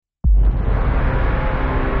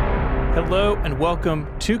Hello and welcome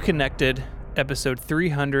to Connected, episode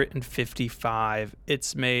 355.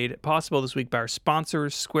 It's made possible this week by our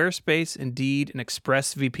sponsors, Squarespace, Indeed, and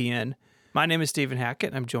ExpressVPN. My name is Stephen Hackett,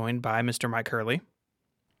 and I'm joined by Mr. Mike Hurley.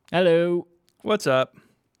 Hello. What's up?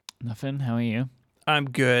 Nothing. How are you? I'm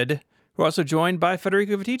good. We're also joined by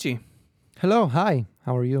Federico Viticci. Hello. Hi.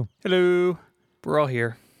 How are you? Hello. We're all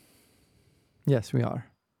here. Yes, we are.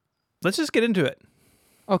 Let's just get into it.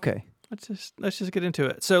 Okay. Let's just get into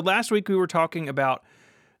it. So last week we were talking about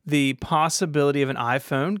the possibility of an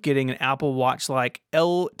iPhone getting an Apple Watch-like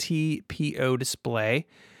LTPO display,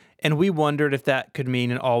 and we wondered if that could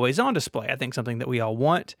mean an always-on display. I think something that we all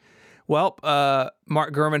want. Well,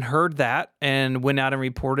 Mark Gurman heard that and went out and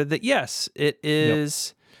reported that yes, it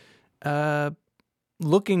is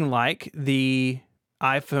looking like the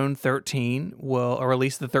iPhone 13 will, or at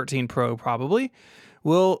least the 13 Pro probably,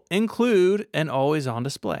 will include an always-on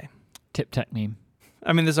display. Tip Tech meme.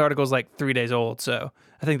 I mean, this article is like 3 days old, so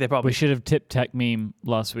I think they probably... We should have Tip Tech meme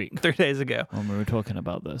last week 3 days ago. when we were talking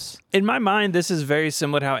about this. In my mind, this is very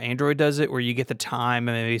similar to how Android does it, where you get the time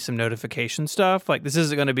and maybe some notification stuff. Like, this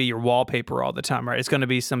isn't going to be your wallpaper all the time, right? It's going to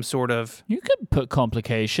be some sort of... You could put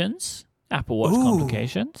complications. Apple Watch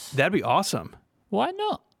complications. That'd be awesome. Why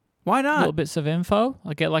not? Why not? Little bits of info.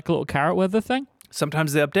 I get like a little carrot weather thing.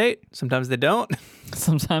 Sometimes they update, sometimes they don't.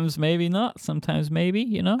 Sometimes maybe not. Sometimes maybe,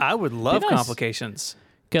 you know. I would love nice. complications.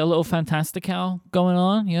 Get a little Fantastical going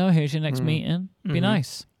on. You know, here's your next meeting. Be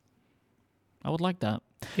nice. I would like that.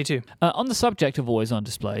 Me too. On the subject of always-on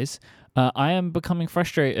displays, I am becoming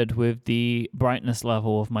frustrated with the brightness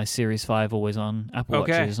level of my Series 5 always-on Apple Watch.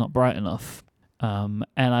 It's not bright enough. And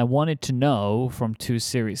I wanted to know from two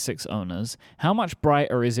Series 6 owners, how much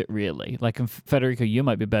brighter is it really? Like, Federico, you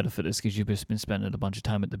might be better for this because you've just been spending a bunch of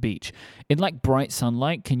time at the beach. In, like, bright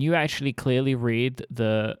sunlight, can you actually clearly read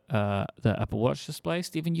the Apple Watch display?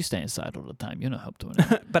 Stephen, you stay inside all the time. You're not help doing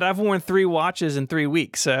it. But I've worn 3 watches in 3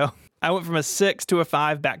 weeks, so I went from a 6 to a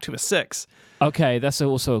 5 back to a 6. Okay, that's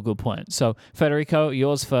also a good point. So, Federico,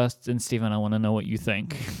 yours first, and Stephen, I want to know what you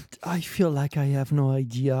think. I feel like I have no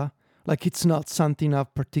idea. Like, it's not something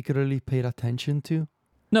I've particularly paid attention to.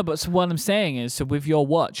 No, but so what I'm saying is, so with your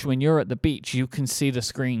watch, when you're at the beach, you can see the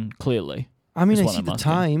screen clearly. I mean, I what see I'm the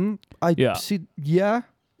asking. time. See,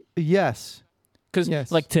 yes. Because,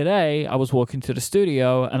 Yes. like, today, I was walking to the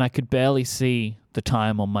studio, and I could barely see the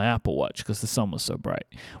time on my Apple Watch because the sun was so bright.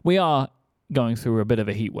 We are going through a bit of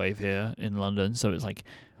a heat wave here in London, so it's like,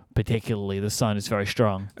 particularly, the sun is very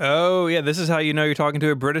strong. Oh, yeah, this is how you know you're talking to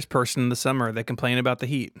a British person in the summer. They complain about the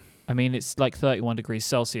heat. I mean, it's like 31 degrees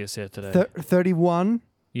Celsius here today. 31?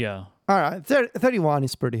 Yeah. All right, 31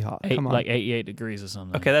 is pretty hot. Come on. Like 88 degrees or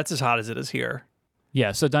something. Okay, that's as hot as it is here.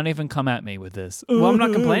 Yeah, so don't even come at me with this. Well, I'm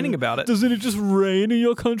not complaining about it. Doesn't it just rain in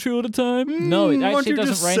your country all the time? No, it actually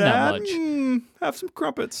doesn't rain that much. Have some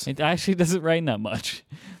crumpets. It actually doesn't rain that much.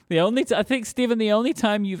 I think, Stephen, the only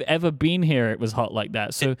time you've ever been here, it was hot like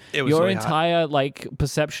that. So it was your really hot. entire like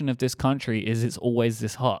perception of this country is it's always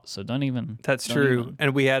this hot. So don't even. That's don't true. even.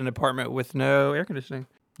 And we had an apartment with no air conditioning.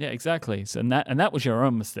 Yeah, exactly. So and that was your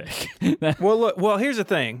own mistake. Well, look. Well, here's the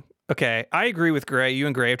thing. Okay, I agree with Gray. You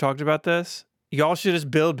and Gray have talked about this. Y'all should just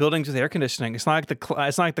build buildings with air conditioning. It's not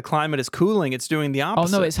like the climate is cooling. It's doing the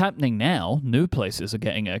opposite. Oh no, it's happening now. New places are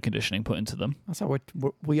getting air conditioning put into them. That's how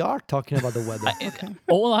we are talking about the weather. Okay.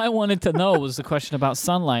 All I wanted to know was the question about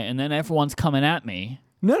sunlight, and then everyone's coming at me.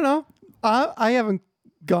 No. I haven't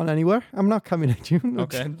gone anywhere. I'm not coming at you.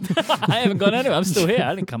 Okay. I haven't gone anywhere. I'm still here.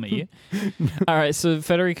 I didn't come at you. All right. So,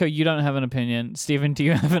 Federico, you don't have an opinion. Stephen, do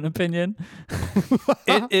you have an opinion?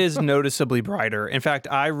 It is noticeably brighter. In fact,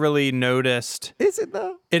 I really noticed. Is it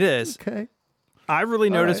though? It is. Okay. I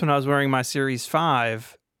really noticed right. when I was wearing my Series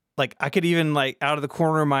 5, like I could even like out of the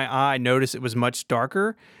corner of my eye notice it was much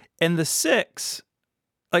darker. And the 6,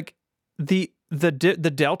 like the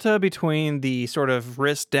delta between the sort of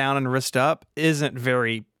wrist down and wrist up isn't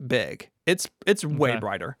very big. It's way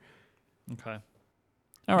brighter. Okay.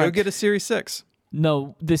 All right. Go get a Series 6.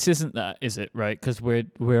 No, this isn't that, is it? Right? Because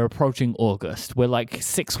we're approaching August. We're like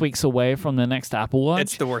 6 weeks away from the next Apple Watch.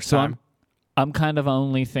 It's the worst so time. I'm kind of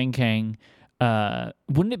only thinking,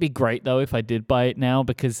 wouldn't it be great though if I did buy it now?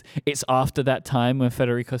 Because it's after that time when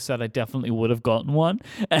Federico said I definitely would have gotten one,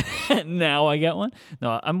 and now I get one.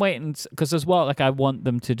 No, I'm waiting because as well. Like I want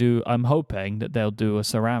them to do. I'm hoping that they'll do a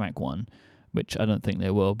ceramic one, which I don't think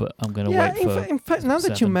they will. But I'm going to wait for. In fact, now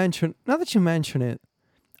that you mention it,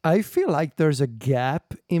 I feel like there's a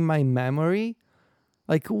gap in my memory.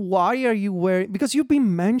 Like, why are you wearing? Because you've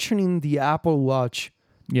been mentioning the Apple Watch,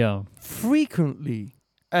 yeah, frequently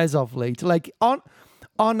as of late. Like on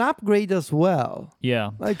on upgrade as well.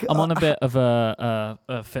 Yeah. Like I'm on a bit of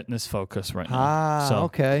a fitness focus right now. So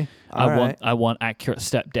okay. I want accurate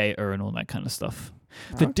step data and all that kind of stuff.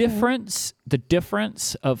 The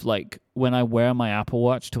difference of like when I wear my Apple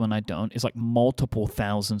Watch to when I don't is like multiple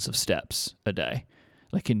thousands of steps a day.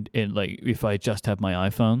 Like in like if I just have my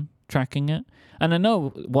iPhone tracking it. And I know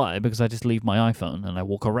why, because I just leave my iPhone and I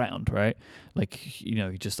walk around, right? Like, you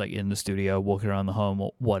know, just like in the studio, walking around the home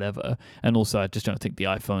or whatever. And also I just don't think the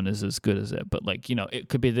iPhone is as good as it. But like, you know, it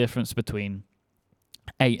could be the difference between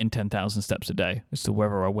 8 and 10,000 steps a day as to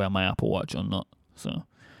whether I wear my Apple Watch or not. So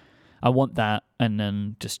I want that. And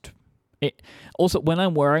then just it. Also, when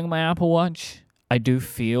I'm wearing my Apple Watch, I do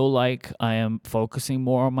feel like I am focusing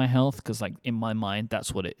more on my health because like in my mind,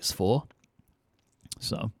 that's what it is for.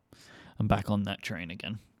 So I'm back on that train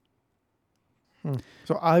again.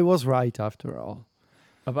 So I was right after all.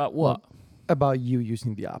 About what? About you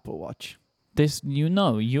using the Apple Watch. This, you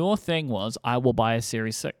know, your thing was I will buy a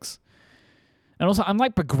Series 6. And also, I'm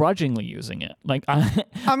like begrudgingly using it. Like,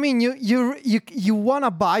 I mean, you want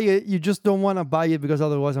to buy it, you just don't want to buy it because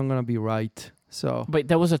otherwise I'm gonna be right. So, but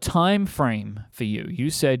there was a time frame for you. You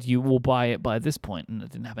said you will buy it by this point, and it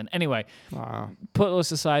didn't happen. Anyway, put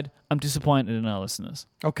this aside. I'm disappointed in our listeners.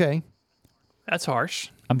 Okay, that's harsh.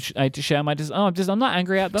 I just share my. I'm not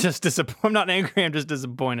angry at them. I'm not angry. I'm just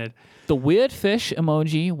disappointed. The weird fish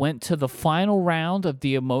emoji went to the final round of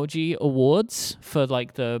the emoji awards for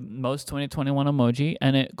like the most 2021 emoji,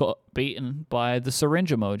 and it got beaten by the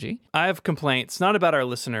syringe emoji. I have complaints, not about our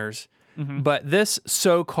listeners, but this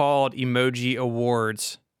so-called emoji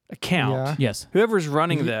awards account. Yes. Whoever's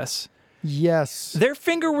running this. Yes. Their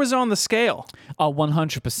finger was on the scale. Oh,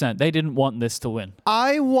 100%. They didn't want this to win.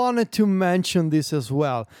 I wanted to mention this as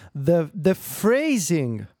well. The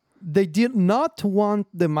phrasing, they did not want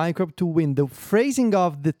the microbe to win. The phrasing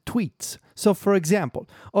of the tweets. So, for example,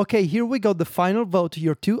 okay, here we go. The final vote.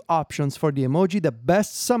 Your two options for the emoji that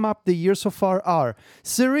best sum up the year so far are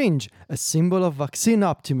syringe, a symbol of vaccine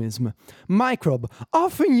optimism. Microbe,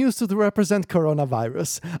 often used to represent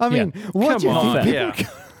coronavirus. I mean, what do you think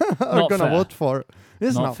people are going to vote for?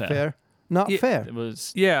 It's not fair. Not fair. It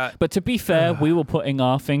was, yeah. But to be fair, we were putting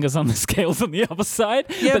our fingers on the scales on the other side.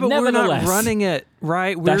 Yeah, but we're nevertheless, not running it,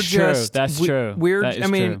 right? That's true. That's true.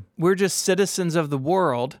 We're just citizens of the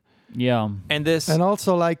world. Yeah. And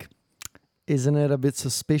also, like, isn't it a bit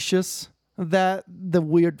suspicious that the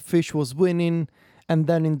weird fish was winning and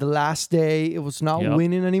then in the last day it was not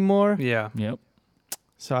winning anymore? Yeah. Yep.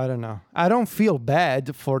 So I don't know. I don't feel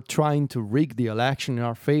bad for trying to rig the election in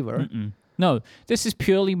our favor. No, this is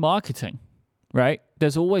purely marketing, right?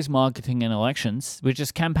 There's always marketing in elections. We're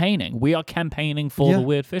just campaigning. We are campaigning for the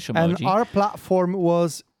weird fish emoji. And our platform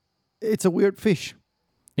was, it's a weird fish.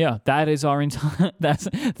 Yeah, that is our entire.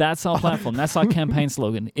 That's our platform. That's our campaign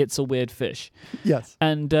slogan. It's a weird fish. Yes.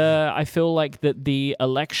 And I feel like that the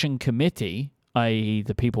election committee, i.e.,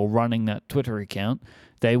 the people running that Twitter account,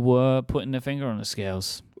 they were putting their finger on the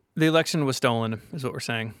scales. The election was stolen, is what we're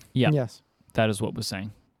saying. Yeah. Yes. That is what we're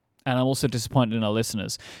saying. And I'm also disappointed in our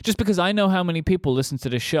listeners, just because I know how many people listen to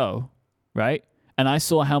this show, right? And I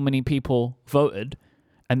saw how many people voted.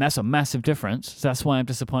 And that's a massive difference. So that's why I'm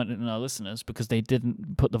disappointed in our listeners, because they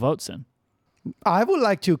didn't put the votes in. I would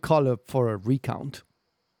like to call up for a recount.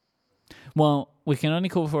 Well, we can only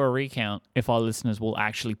call for a recount if our listeners will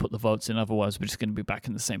actually put the votes in. Otherwise, we're just going to be back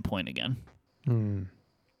in the same point again.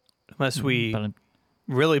 Unless we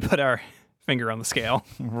really put our finger on the scale.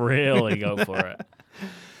 Really go for it.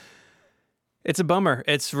 It's a bummer.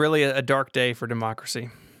 It's really a dark day for democracy.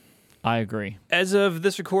 I agree. As of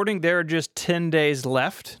this recording, there are just 10 days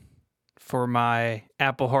left for my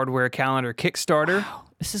Apple hardware calendar Kickstarter. Wow,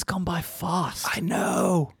 this has gone by fast. I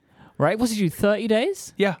know. Right? Was it you 30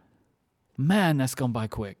 days? Yeah. Man, that's gone by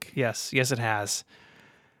quick. Yes, it has.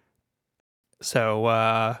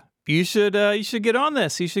 So you should get on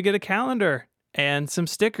this. You should get a calendar and some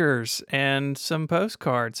stickers and some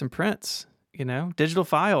postcards, some prints, digital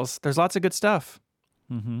files. There's lots of good stuff.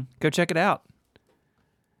 Go check it out.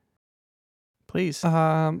 Please.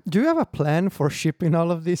 Do you have a plan for shipping all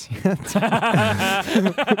of this yet?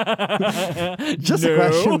 Just a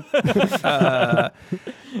question.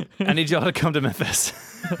 I need y'all to come to Memphis.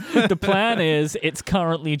 The plan is it's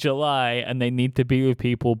currently July and they need to be with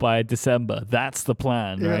people by December. That's the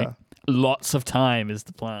plan, right? Lots of time is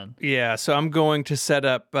the plan. Yeah, so I'm going to set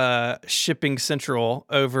up Shipping Central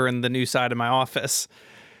over in the new side of my office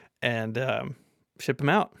and ship them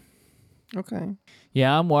out. Okay.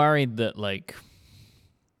 Yeah, I'm worried that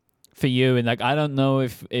for you, and like I don't know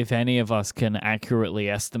if any of us can accurately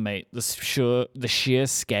estimate the sheer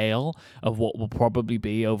scale of what will probably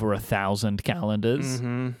be over 1,000 calendars.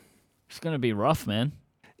 Mm-hmm. It's gonna be rough, man.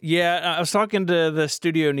 Yeah, I was talking to the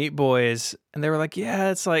Studio Neat boys, and they were like, "Yeah,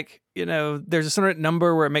 it's like there's a certain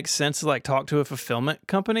number where it makes sense to like talk to a fulfillment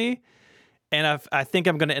company." And I think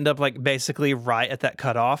I'm going to end up like basically right at that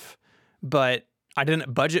cutoff, but I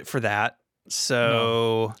didn't budget for that.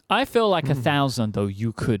 So I feel like 1,000 though,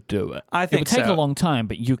 you could do it. I think it would take a long time,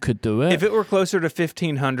 but you could do it. If it were closer to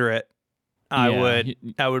 1,500,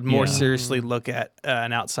 I would more seriously look at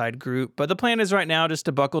an outside group. But the plan is right now just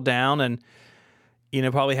to buckle down and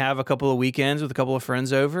probably have a couple of weekends with a couple of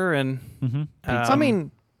friends over and. I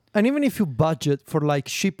mean, and even if you budget for like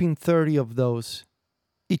shipping 30 of those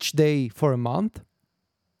each day for a month,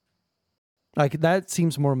 like that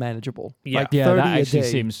seems more manageable. Yeah, like 30 that actually a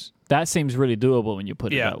day. seems really doable when you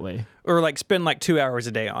put it that way. Or like spend like 2 hours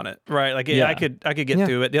a day on it, right? Like I could get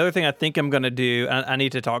through it. The other thing I think I'm going to do, I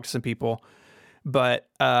need to talk to some people, but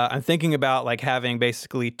I'm thinking about like having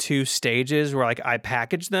basically 2 stages where like I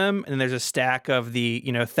package them and there's a stack of the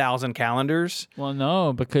 1,000 calendars. Well,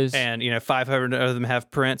 no, because 500 of them have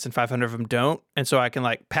prints and 500 of them don't, and so I can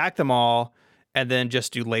like pack them all and then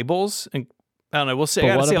just do labels. And I don't know. We'll see.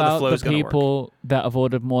 I gotta see how the flow is going to work. What about the people that have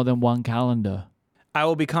ordered more than one calendar? I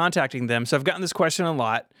will be contacting them. So I've gotten this question a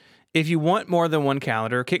lot. If you want more than one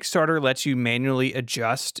calendar, Kickstarter lets you manually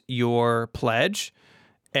adjust your pledge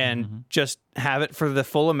and just have it for the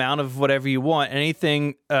full amount of whatever you want.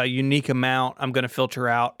 Anything unique amount, I'm going to filter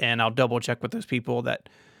out, and I'll double check with those people that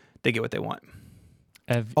they get what they want.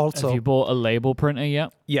 Have you bought a label printer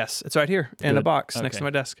yet? Yes, it's right here in a box next to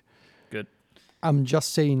my desk. Good. I'm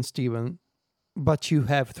just saying, Steven, but you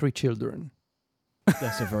have 3 children.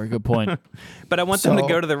 That's a very good point. But I want them to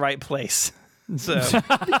go to the right place. So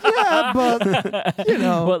yeah, but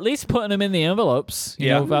well, at least putting them in the envelopes,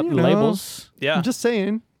 without the labels. Yeah, I'm just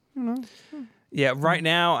saying, Yeah, right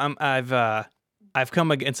now I've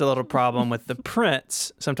come against a little problem with the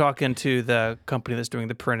prints. So I'm talking to the company that's doing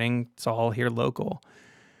the printing. It's all here local.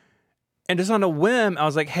 And just on a whim, I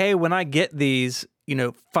was like, hey, when I get these,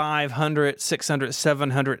 500, 600,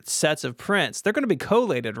 700 sets of prints, they're going to be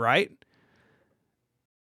collated, right?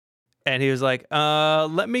 And he was like,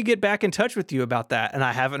 let me get back in touch with you about that. And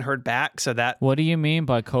I haven't heard back. So that. What do you mean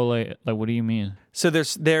by collate? Like, what do you mean? So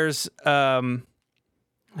there's how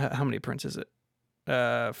many prints is it?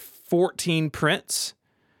 14 prints.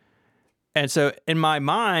 And so in my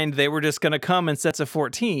mind, they were just going to come in sets of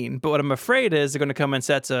 14. But what I'm afraid is they're going to come in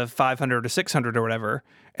sets of 500 or 600 or whatever.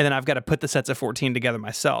 And then I've got to put the sets of 14 together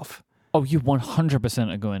myself. Oh, you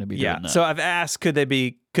 100% are going to be doing that. So I've asked, could they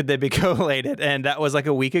be collated? And that was like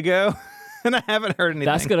a week ago. And I haven't heard anything.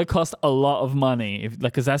 That's going to cost a lot of money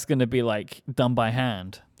because that's going to be like done by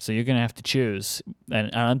hand. So you're going to have to choose.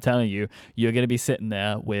 And I'm telling you, you're going to be sitting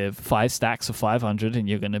there with 5 stacks of 500 and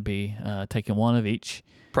you're going to be taking one of each.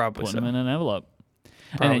 Probably put them in an envelope.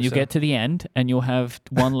 Probably and then you get to the end and you'll have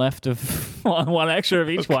one left of one extra of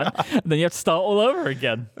each one. Then you have to start all over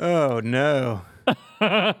again. Oh, no.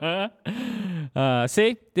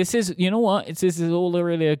 See, this is, you know what? This is all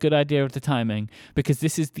really a good idea of the timing because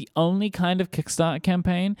this is the only kind of Kickstarter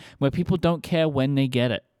campaign where people don't care when they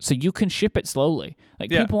get it. So you can ship it slowly. Like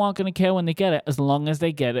people aren't going to care when they get it as long as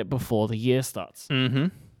they get it before the year starts. Mm-hmm.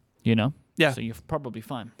 Yeah. So you're probably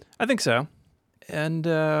fine. I think so. And,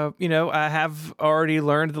 I have already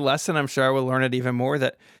learned the lesson. I'm sure I will learn it even more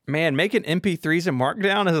that, man, making MP3s in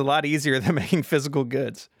Markdown is a lot easier than making physical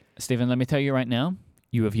goods. Stephen, let me tell you right now,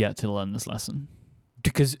 you have yet to learn this lesson.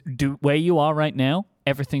 Because where you are right now,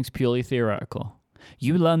 everything's purely theoretical.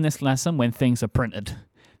 You learn this lesson when things are printed.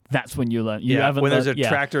 That's when you learn. When there's a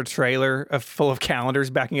tractor trailer full of calendars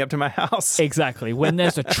backing up to my house. Exactly. When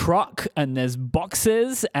there's a truck and there's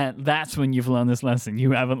boxes, and that's when you've learned this lesson.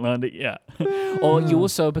 You haven't learned it yet. Or you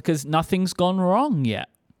also, because nothing's gone wrong yet.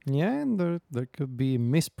 Yeah, and there could be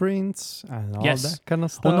misprints and all that kind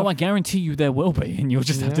of stuff. Well, no, I guarantee you there will be, and you'll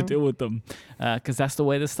just have to deal with them. Because that's the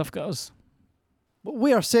way this stuff goes. But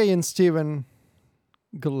we are saying, Steven,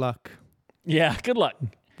 good luck. Yeah, good luck.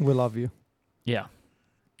 We love you. Yeah.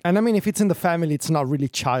 And I mean, if it's in the family, it's not really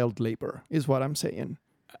child labor, is what I'm saying.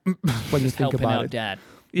 When you think about it. Dad.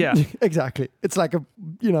 Yeah. Exactly. It's like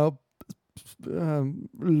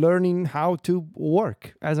learning how to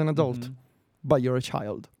work as an adult, but you're a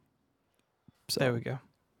child. So. There we go.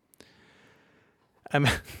 I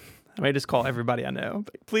may just call everybody I know.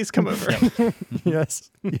 But please come over. Yes.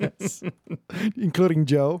 Including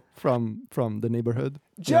Joe from the neighborhood.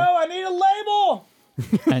 Joe, I need a label.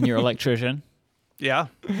 And your electrician. Yeah.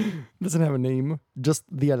 Doesn't have a name, just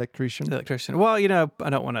the electrician. The electrician. Well, I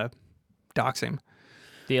don't want to dox him.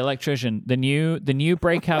 The electrician, the new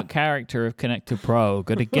breakout character of Connected Pro.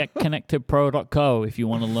 Go to getconnectedpro.co if you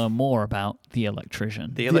want to learn more about the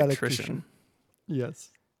electrician. The electrician.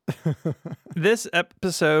 Yes. This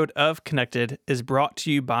episode of Connected is brought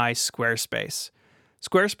to you by Squarespace.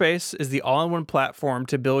 Squarespace is the all-in-one platform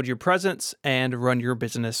to build your presence and run your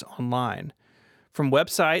business online. From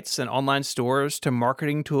websites and online stores to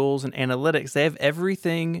marketing tools and analytics, they have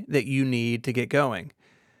everything that you need to get going.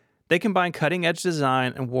 They combine cutting-edge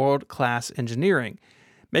design and world-class engineering,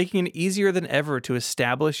 making it easier than ever to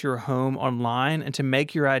establish your home online and to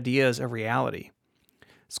make your ideas a reality.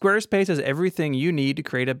 Squarespace has everything you need to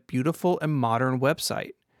create a beautiful and modern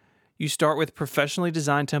website. You start with professionally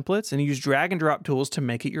designed templates and use drag and drop tools to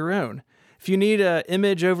make it your own. If you need an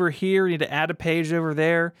image over here, you need to add a page over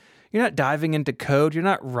there, you're not diving into code, you're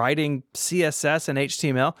not writing CSS and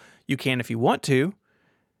HTML. You can if you want to,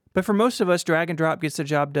 but for most of us, drag and drop gets the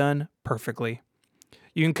job done perfectly.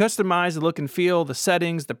 You can customize the look and feel, the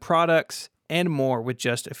settings, the products, and more with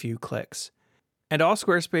just a few clicks. And all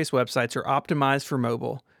Squarespace websites are optimized for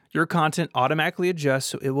mobile. Your content automatically adjusts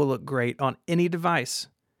so it will look great on any device.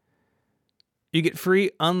 You get free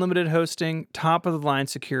unlimited hosting, top-of-the-line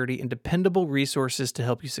security, and dependable resources to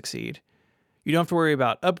help you succeed. You don't have to worry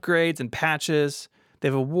about upgrades and patches. They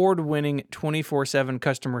have award-winning 24/7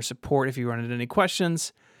 customer support if you run into any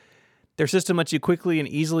questions. Their system lets you quickly and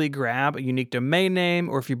easily grab a unique domain name,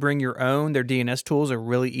 or if you bring your own, their DNS tools are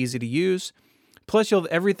really easy to use. Plus, you'll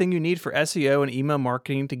have everything you need for SEO and email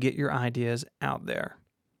marketing to get your ideas out there.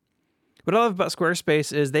 What I love about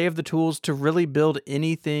Squarespace is they have the tools to really build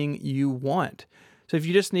anything you want. So if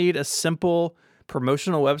you just need a simple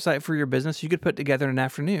promotional website for your business, you could put together in an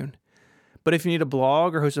afternoon. But if you need a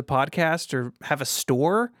blog or host a podcast or have a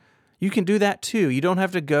store, you can do that too. You don't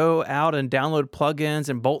have to go out and download plugins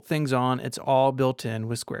and bolt things on. It's all built in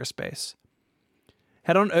with Squarespace.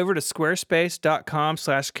 Head on over to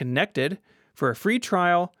squarespace.com/connected for a free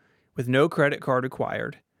trial with no credit card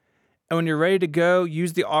required. And when you're ready to go,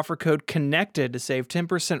 use the offer code CONNECTED to save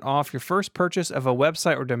 10% off your first purchase of a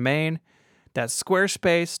website or domain. That's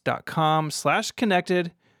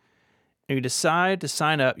squarespace.com/connected. And you decide to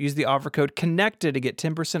sign up, use the offer code CONNECTED to get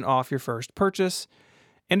 10% off your first purchase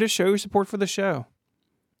and to show your support for the show.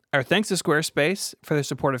 Our thanks to Squarespace for their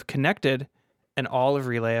support of Connected and all of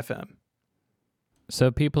Relay FM. So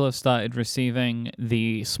people have started receiving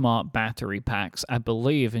the smart battery packs, I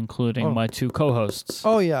believe, including my two co-hosts.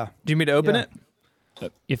 Oh, yeah. Do you mean to open it?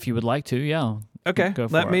 If you would like to, yeah. Okay. Go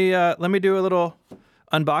for let it. me do a little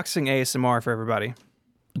unboxing ASMR for everybody.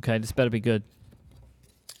 Okay, this better be good.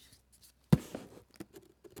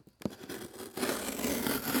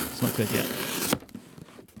 It's not good yet.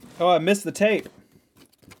 Oh, I missed the tape.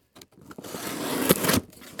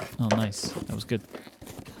 Oh, nice. That was good.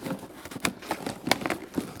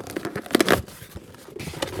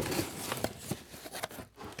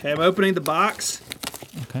 Okay, I'm opening the box.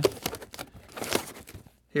 Okay.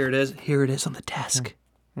 Here it is. Here it is on the desk.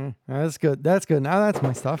 That's good. That's good. Now that's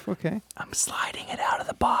my stuff. Okay. I'm sliding it out of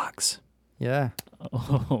the box. Yeah.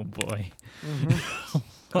 Oh, boy. Mm-hmm.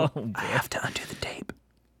 Oh, boy. I have to undo the tape.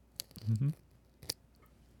 Mm-hmm.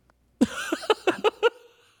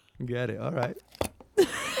 Get it. All right.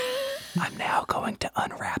 I'm now going to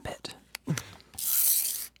unwrap it.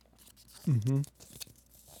 Mm-hmm.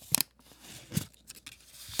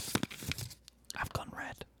 I've gone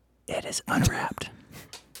red. It is unwrapped.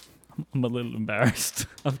 I'm a little embarrassed.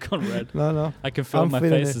 I've gone red. No. I can feel I'm my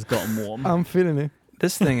feeling face it. has gotten warm. I'm feeling it.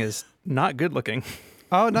 This thing is not good looking.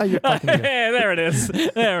 Oh, now you're talking. Hey, there it is.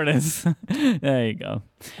 There it is. There you go.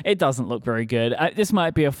 It doesn't look very good. This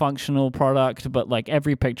might be a functional product, but like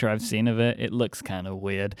every picture I've seen of it, it looks kind of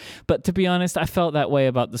weird. But to be honest, I felt that way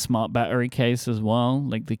about the smart battery case as well.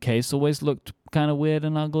 Like the case always looked kind of weird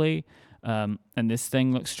and ugly. And this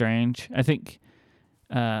thing looks strange. I think,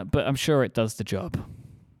 but I'm sure it does the job.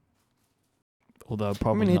 Although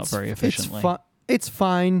probably not very efficiently. It's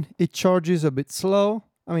fine. It charges a bit slow.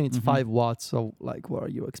 I mean, it's 5 watts, so like, what are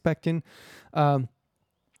you expecting?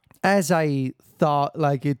 As I thought,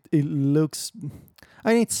 like it looks.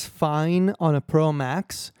 I mean, it's fine on a Pro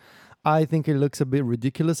Max. I think it looks a bit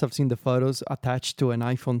ridiculous. I've seen the photos attached to an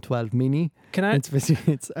iPhone 12 mini. Can I?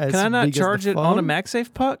 It's as can I not big as charge the it on a phone.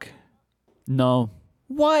 MagSafe puck? No.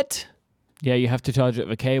 What? Yeah, you have to charge it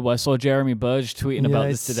with a cable. I saw Jeremy Burge tweeting about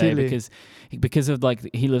this it's today silly. because of like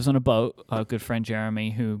he lives on a boat. Our good friend Jeremy,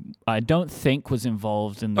 who I don't think was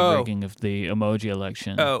involved in the rigging of the emoji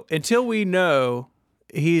election. Oh, until we know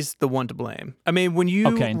he's the one to blame. I mean, when you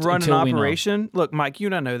run an operation, look, Mike, you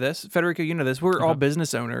and I know this. Federico, you know this. We're all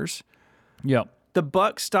business owners. Yep. The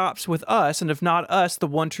buck stops with us, and if not us, the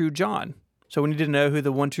one true John. So we need to know who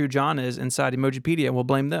the one true John is inside Emojipedia, and we'll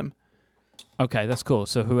blame them. Okay, that's cool.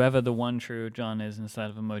 So whoever the one true John is inside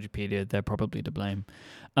of Emojipedia, they're probably to blame.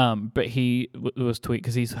 But he was tweet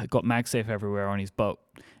because he's got MagSafe everywhere on his boat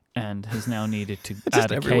and has now needed to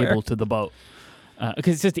add a cable to the boat.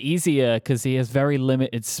 Because it's just easier because he has very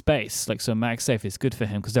limited space. Like, so MagSafe is good for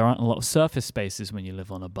him because there aren't a lot of surface spaces when you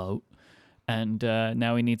live on a boat. And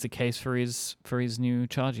now he needs a case for his new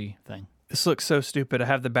chargy thing. This looks so stupid. I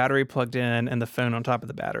have the battery plugged in and the phone on top of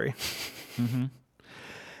the battery. Mm-hmm.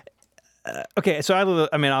 Okay, so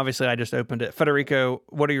obviously I just opened it. Federico,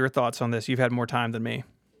 what are your thoughts on this? You've had more time than me.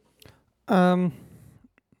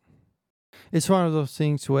 It's one of those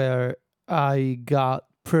things where I got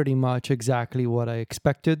pretty much exactly what I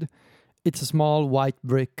expected. It's a small white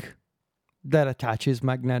brick that attaches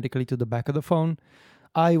magnetically to the back of the phone.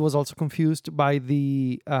 I was also confused by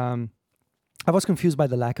the lack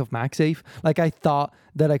of MagSafe. Like, I thought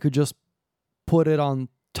that I could just put it on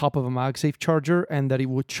top of a MagSafe charger and that it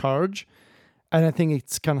would charge. And I think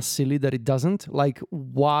it's kind of silly that it doesn't. Like,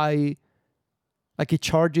 why? Like, it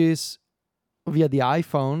charges via the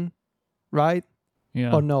iPhone, right?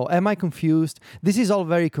 Yeah. Oh no, am I confused? This is all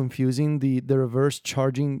very confusing, the reverse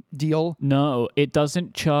charging deal. No, it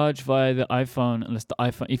doesn't charge via the iPhone unless the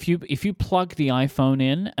iPhone... If you plug the iPhone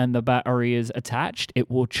in and the battery is attached, it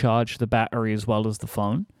will charge the battery as well as the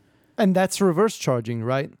phone. And that's reverse charging,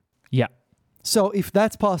 right? Yeah. So if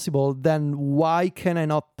that's possible, then why can I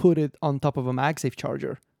not put it on top of a MagSafe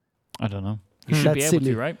charger? I don't know. You should be able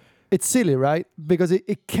to, right? It's silly, right? Because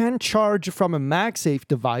it can charge from a MagSafe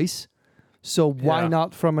device. So why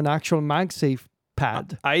not from an actual MagSafe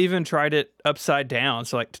pad? I even tried it upside down,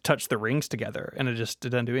 so like to touch the rings together, and it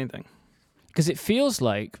doesn't do anything. Because it feels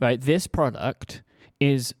like, right, this product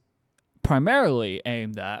is primarily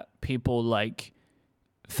aimed at people like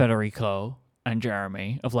Federico and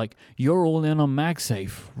Jeremy, of like, you're all in on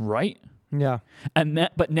MagSafe, right? Yeah.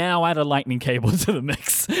 But now add a lightning cable to the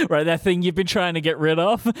mix, right? That thing you've been trying to get rid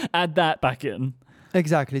of, add that back in.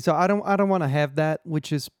 Exactly. So I don't want to have that,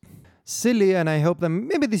 which is silly, and I hope that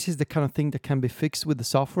maybe this is the kind of thing that can be fixed with the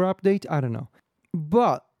software update. I don't know.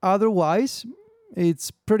 But otherwise,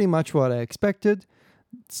 it's pretty much what I expected.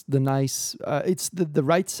 It's it's the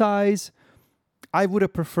right size. I would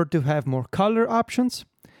have preferred to have more color options.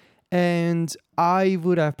 And I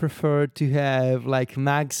would have preferred to have like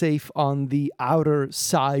MagSafe on the outer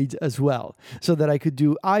side as well, so that I could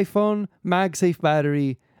do iPhone, MagSafe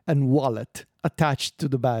battery, and wallet attached to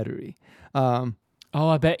the battery.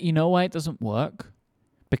 I bet you know why it doesn't work?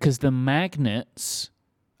 Because the magnets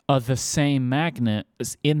are the same magnet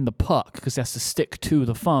as in the puck, because it has to stick to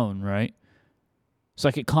the phone, right? So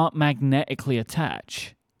like it can't magnetically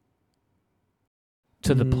attach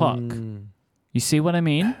to the puck. You see what I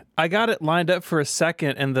mean? I got it lined up for a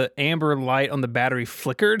second, and the amber light on the battery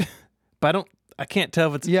flickered, but I can't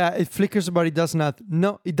tell if it's... Yeah, it flickers, but it does not.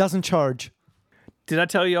 No, it doesn't charge. Did I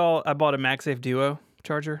tell you all I bought a MagSafe Duo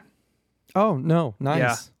charger? Oh, no. Nice.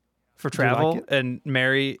 Yeah, for travel, like and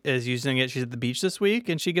Mary is using it. She's at the beach this week,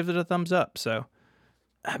 and she gives it a thumbs up. So,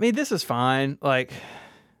 I mean, this is fine. Like,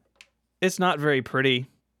 it's not very pretty,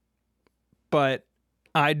 but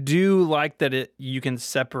I do like that you can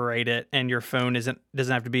separate it, and your phone doesn't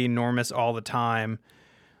have to be enormous all the time.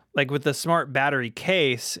 Like with the smart battery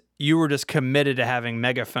case, you were just committed to having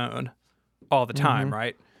Megaphone all the time,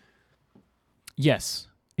 right? Yes.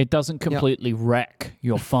 It doesn't completely wreck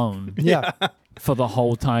your phone for the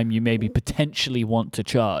whole time you maybe potentially want to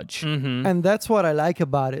charge. Mm-hmm. And that's what I like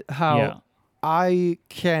about it, how I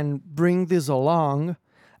can bring this along,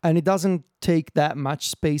 and it doesn't take that much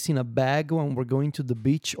space in a bag when we're going to the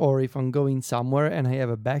beach, or if I'm going somewhere and I have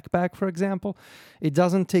a backpack, for example. It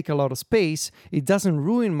doesn't take a lot of space. It doesn't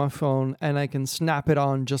ruin my phone, and I can snap it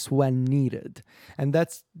on just when needed. And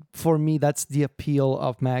that's, for me, that's the appeal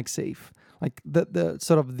of MagSafe. Like the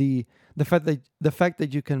sort of the fact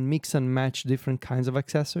that you can mix and match different kinds of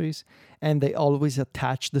accessories, and they always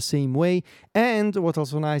attach the same way. And what's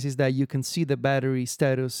also nice is that you can see the battery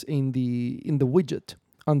status in the widget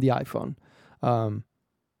on the iPhone.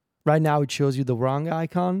 Right now, it shows you the wrong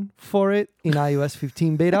icon for it in iOS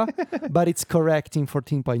 15 beta, but it's correct in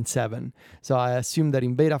 14.7. So I assume that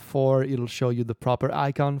in beta 4, it'll show you the proper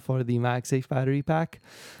icon for the MagSafe battery pack.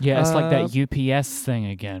 Yeah, it's like that UPS thing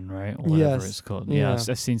again, right? Or whatever it's called. Yeah,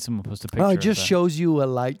 I've seen someone post a picture. It just shows you a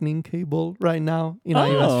lightning cable right now in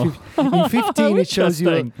iOS 15. In 15, it shows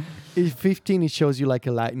you. In 15, it shows you like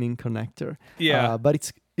a lightning connector. Yeah,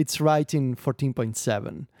 but it's right in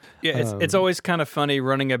 14.7. Yeah, it's always kind of funny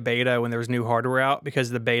running a beta when there's new hardware out, because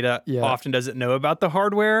the beta often doesn't know about the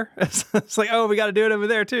hardware. It's like, oh, we got to do it over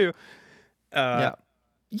there too.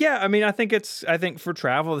 Yeah, I mean, I think for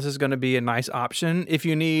travel, this is going to be a nice option. If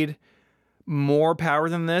you need more power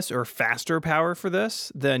than this or faster power for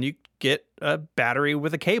this, then you get a battery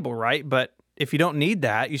with a cable, right? But if you don't need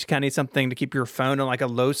that, you just kind of need something to keep your phone on like a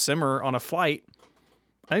low simmer on a flight.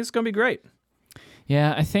 I think it's going to be great.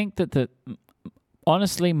 Yeah, I think that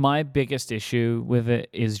honestly, my biggest issue with it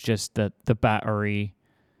is just that the battery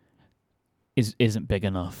isn't big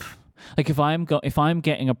enough. Like if I'm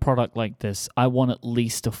getting a product like this, I want at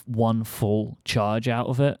least one full charge out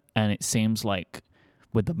of it, and it seems like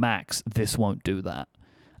with the Max, this won't do that.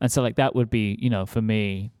 And so like that would be, for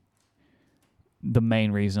me, the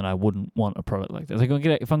main reason I wouldn't want a product like this. Like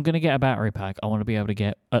if I'm going to get a battery pack, I want to be able to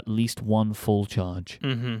get at least one full charge.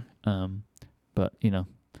 Mm-hmm. But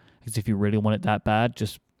because if you really want it that bad,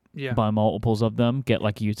 just Yeah. buy multiples of them. Get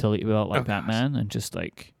like a utility belt like Batman, and just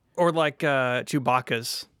like Or like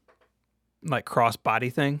Chewbacca's like cross body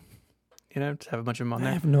thing. Just have a bunch of them on I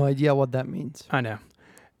there. have no idea what that means. I know.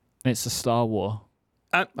 it's a Star Wars.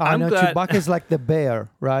 I know glad. Chewbacca is like the bear,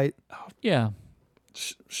 right? Yeah.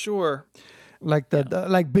 Sure. Like the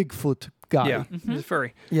like Bigfoot guy. Yeah. He's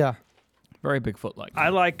furry. Yeah. Very Bigfoot like. I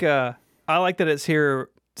like that it's here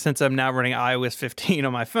since I'm now running iOS 15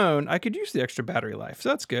 on my phone. I could use the extra battery life, so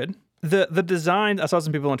that's good. The design, I saw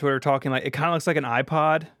some people on Twitter talking like it kind of looks like an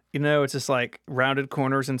iPod. It's just like rounded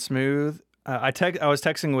corners and smooth. I was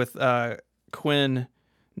texting with Quinn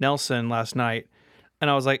Nelson last night, and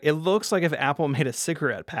I was like, it looks like if Apple made a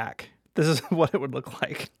cigarette pack. This is what it would look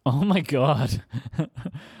like. Oh my god!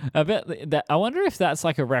 I bet that. I wonder if that's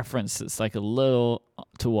like a reference that's like a little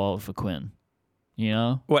too old for Quinn.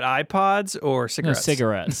 What, iPods or cigarettes? No,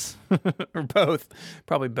 cigarettes. Or both.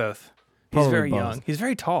 Probably both. He's Probably very both. young. He's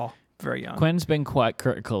very tall. Very young. Quinn's been quite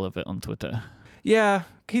critical of it on Twitter. Yeah,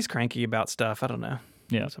 he's cranky about stuff. I don't know.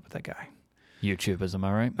 Yeah. What's up with that guy? YouTubers, am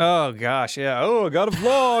I right? Oh, gosh, yeah. Oh, I got a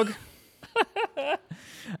vlog.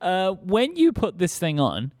 When you put this thing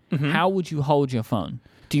on, how would you hold your phone?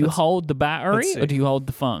 Do you hold the battery or do you hold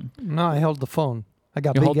the phone? No, I held the phone. I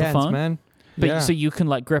got You big hold the hands, phone? man. But yeah. so you can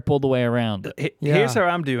like grip all the way around. Here's how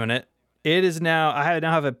I'm doing it. It is now, I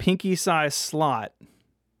now have a pinky size slot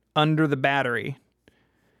under the battery,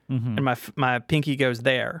 and my pinky goes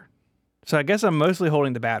there. So I guess I'm mostly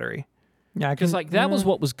holding the battery. Yeah, Because like that was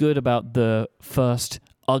what was good about the first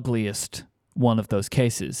ugliest one of those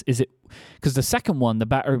cases. Is it because the second one the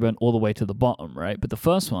battery went all the way to the bottom, right? But the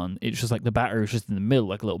first one it's just like the battery was just in the middle,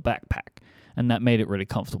 like a little backpack, and that made it really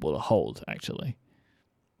comfortable to hold actually.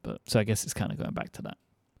 But so I guess it's kind of going back to that.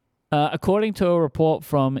 According to a report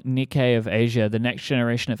from Nikkei of Asia, the next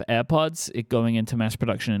generation of AirPods is going into mass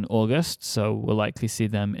production in August, so we'll likely see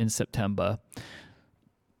them in September.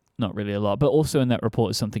 Not really a lot, but also in that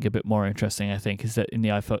report is something a bit more interesting, I think, is that in the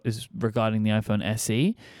iPhone is regarding the iPhone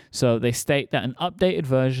SE. So they state that an updated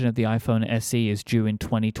version of the iPhone SE is due in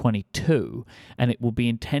 2022, and it will be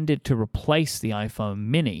intended to replace the iPhone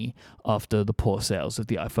Mini after the poor sales of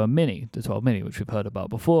the iPhone Mini, the 12 Mini, which we've heard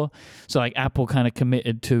about before. So like Apple kind of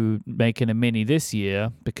committed to making a Mini this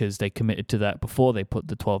year because they committed to that before they put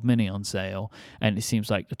the 12 Mini on sale, and it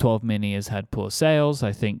seems like the 12 Mini has had poor sales.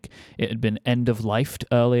 I think it had been end-of-lifed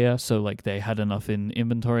earlier, so like they had enough in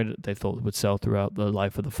inventory that they thought would sell throughout the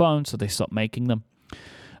life of the phone, so they stopped making them.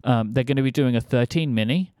 They're going to be doing a 13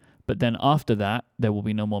 Mini, but then after that, there will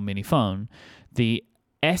be no more Mini phone. The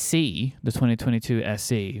SE, the 2022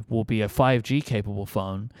 SE, will be a 5G capable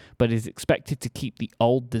phone, but is expected to keep the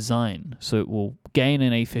old design. So it will gain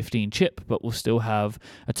an A15 chip, but will still have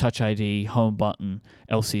a Touch ID, home button,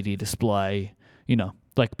 LCD display,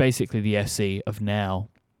 like basically the SE of now.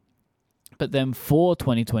 But then for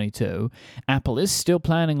 2022, Apple is still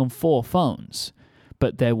planning on 4 phones,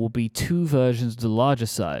 but there will be 2 versions of the larger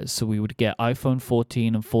size. So we would get iPhone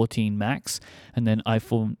 14 and 14 Max, and then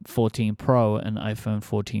iPhone 14 Pro and iPhone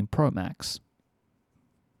 14 Pro Max.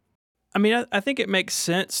 I mean, I think it makes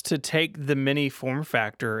sense to take the mini form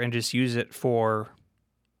factor and just use it for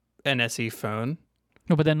an SE phone.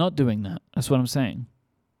 No, but they're not doing that. That's what I'm saying.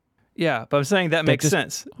 Yeah, but I'm saying that makes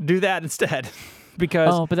sense. Do that instead.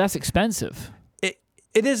 Because but that's expensive. It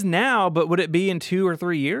is now, but would it be in 2 or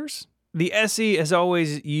 3 years? The SE has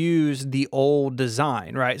always used the old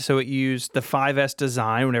design, right? So it used the 5S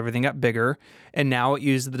design when everything got bigger, and now it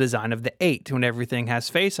used the design of the 8 when everything has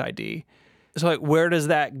Face ID. So like, where does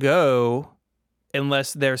that go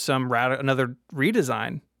unless there's another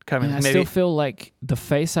redesign coming? I still feel like the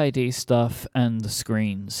Face ID stuff and the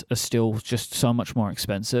screens are still just so much more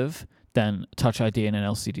expensive than Touch ID and an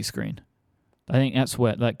LCD screen. I think that's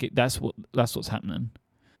where that's what's happening.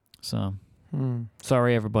 So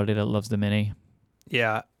sorry everybody that loves the Mini.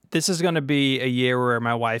 Yeah, this is going to be a year where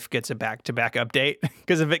my wife gets a back-to-back update,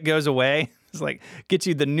 because if it goes away, it's like, get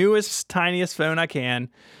you the newest, tiniest phone I can,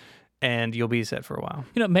 and you'll be set for a while.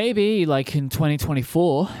 Maybe like in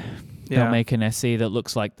 2024, they'll make an SE that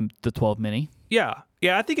looks like the 12 mini. Yeah.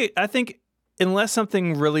 I think unless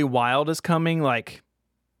something really wild is coming, like,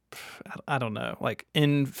 I don't know, like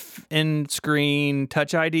in screen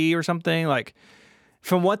Touch ID or something, like,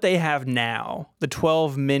 from what they have now, the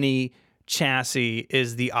 12 mini chassis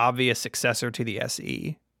is the obvious successor to the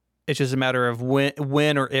SE. It's just a matter of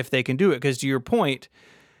when or if they can do it. Because to your point,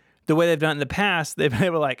 the way they've done it in the past, they've been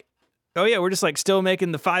able to, like, oh yeah, we're just like still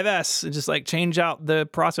making the 5S and just like change out the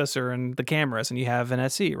processor and the cameras and you have an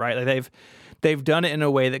SE, right? Like they've done it in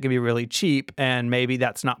a way that can be really cheap, and maybe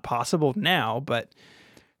that's not possible now, but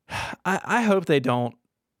I hope they don't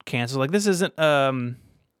cancel. Like, this isn't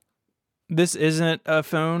a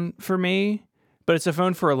phone for me, but it's a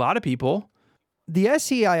phone for a lot of people. The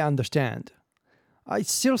SE, I understand. I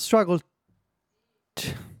still struggle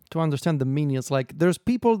to understand the mini. It's like there's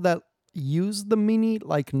people that use the mini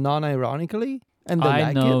like non-ironically, and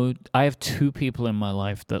I know I have two people in my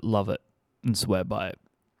life that love it and swear by it.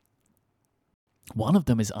 One of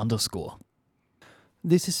them is Underscore.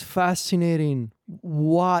 This is fascinating.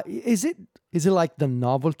 Why is it? Is it like the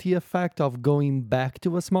novelty effect of going back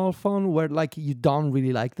to a small phone, where like you don't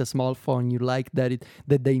really like the small phone, you like that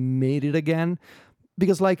they made it again?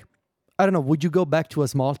 Because, like, I don't know, would you go back to a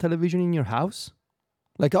small television in your house?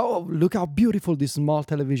 Like, oh, look how beautiful this small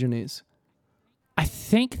television is. I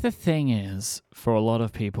think the thing is, for a lot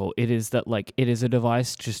of people, it is that, like, it is a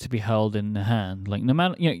device just to be held in the hand. Like, no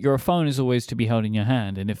matter, your phone is always to be held in your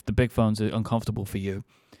hand, and if the big phones are uncomfortable for you,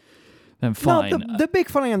 then fine. No, the big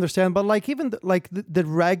phone I understand, but like even the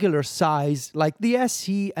regular size, like the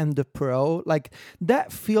SE and the Pro, like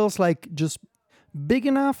that feels like just big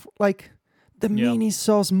enough. Like the mini is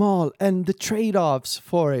so small, and the trade-offs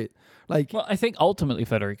for it. Like, well, I think ultimately,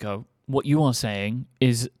 Federico, what you are saying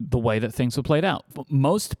is the way that things were played out.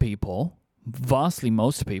 Most people, vastly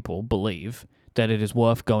most people, believe that it is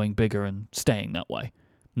worth going bigger and staying that way,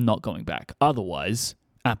 not going back. Otherwise,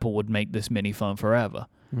 Apple would make this mini phone forever.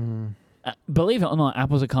 Believe it or not,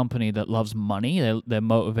 Apple's a company that loves money. They're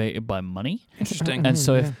motivated by money. Interesting. And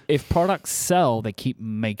so if products sell, they keep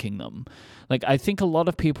making them. Like, I think a lot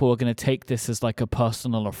of people are going to take this as like a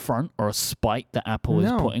personal affront or a spite that Apple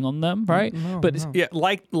is putting on them, right? Yeah,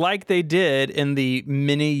 like they did in the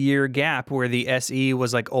many year gap where the SE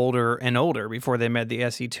was like older and older before they made the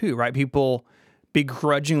SE2, right? People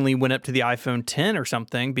begrudgingly went up to the iPhone 10 or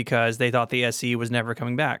something because they thought the SE was never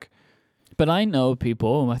coming back. But I know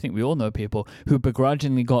people, and I think we all know people, who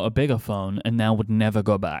begrudgingly got a bigger phone and now would never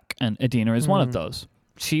go back. And Adina is one of those.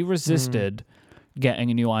 She resisted getting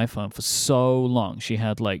a new iPhone for so long. She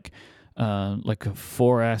had like a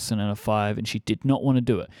 4S and then a 5, and she did not want to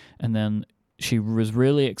do it. And then she was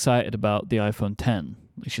really excited about the iPhone 10.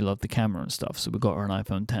 She loved the camera and stuff, so we got her an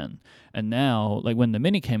iPhone 10. And now, like, when the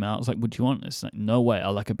Mini came out, I was like, would you want this? Like, no way, I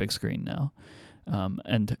like a big screen now.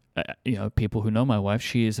 People who know my wife,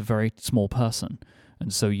 she is a very small person.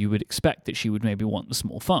 And so you would expect that she would maybe want the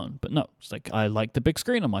small phone. But no, it's like, I like the big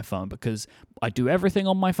screen on my phone because I do everything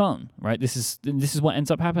on my phone, right? This is what ends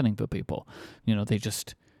up happening for people.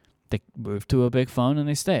 They move to a big phone and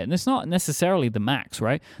they stay. And it's not necessarily the Max,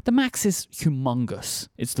 right? The Max is humongous.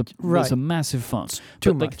 It's a massive phone. It's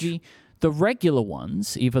too much. Like the regular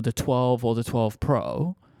ones, either the 12 or the 12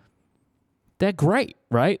 Pro, they're great,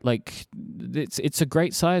 right? Like, it's a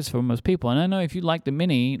great size for most people. And I know if you like the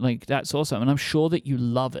Mini, like, that's awesome. And I'm sure that you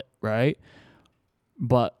love it, right?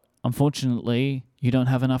 But unfortunately, you don't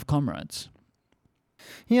have enough comrades.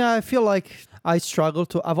 Yeah, I feel like I've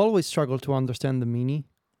always struggled to understand the Mini,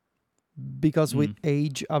 because with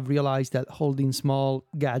age, I've realized that holding small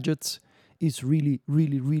gadgets is really,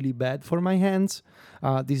 really, really bad for my hands.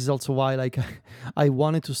 This is also why, like, I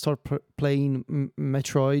wanted to start playing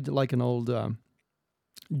Metroid, like an old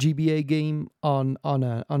GBA game on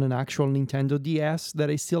an actual Nintendo DS that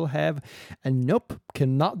I still have, and nope,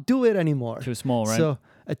 cannot do it anymore. Too small, right? So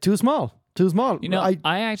too small. You know,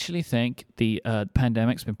 I actually think the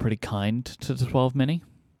pandemic's been pretty kind to the 12 Mini,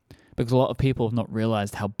 because a lot of people have not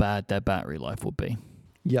realized how bad their battery life will be.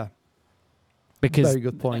 Yeah. Because very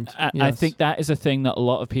good point. I think that is a thing that a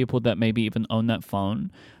lot of people that maybe even own that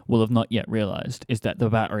phone will have not yet realized, is that the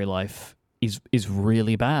battery life is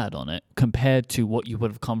really bad on it compared to what you would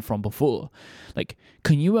have come from before. Like,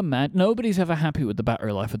 can you imagine? Nobody's ever happy with the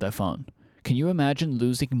battery life of their phone. Can you imagine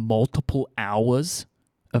losing multiple hours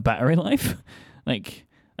of battery life? Like,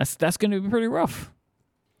 that's going to be pretty rough.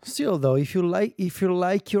 Still, though, if you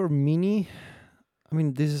like your Mini, I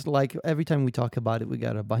mean, this is like every time we talk about it, we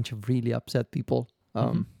got a bunch of really upset people.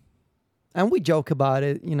 And we joke about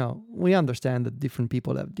it. We understand that different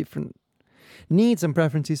people have different needs and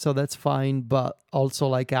preferences, so that's fine. But also,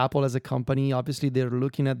 like Apple as a company, obviously they're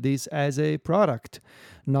looking at this as a product,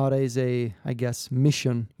 not as a, I guess,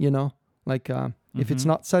 mission. Like if it's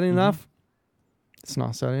not selling enough, it's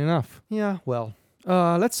not selling enough. Yeah. Well,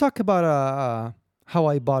 let's talk about how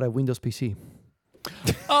I bought a Windows PC.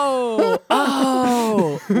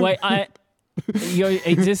 Wait,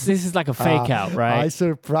 this is like a fake out, right? I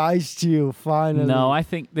surprised you finally. No, I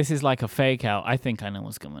think this is like a fake out. I think I know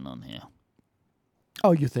what's going on here.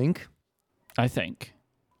 Oh, you think? I think.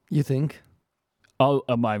 You think? Oh,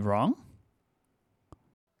 am I wrong?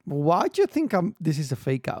 Why do you think this is a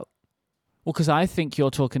fake out? Well, because I think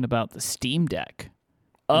you're talking about the Steam Deck.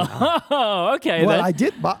 Oh, okay. Well,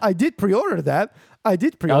 then. I did pre-order that. I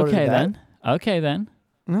did pre-order that. Okay, then.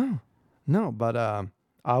 No, but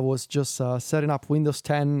I was just setting up Windows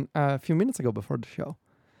 10 a few minutes ago before the show.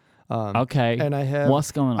 Okay. And I have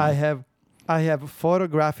what's going on? I have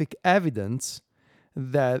photographic evidence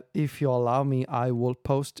that, if you allow me, I will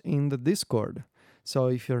post in the Discord. So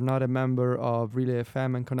if you're not a member of Relay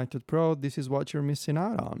FM and Connected Pro, this is what you're missing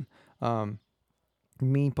out on.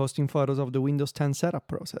 Me posting photos of the Windows 10 setup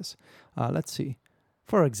process. Let's see.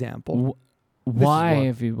 For example. Why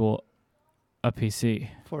have you bought a PC?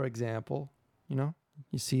 For example, you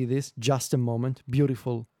see this, just a moment,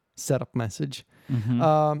 beautiful setup message.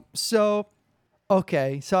 So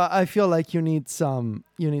I feel like you need some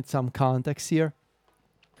context here.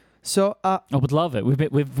 So I would love it.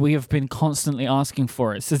 We have been constantly asking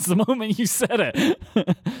for it since the moment you said it.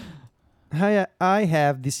 I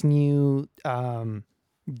have this new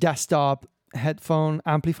desktop headphone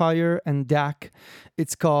amplifier and DAC.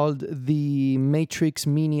 It's called the Matrix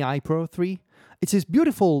Mini iPro 3. It's this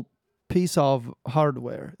beautiful piece of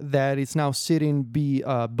hardware that is now sitting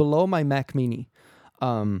below my Mac Mini.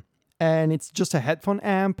 And it's just a headphone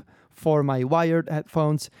amp for my wired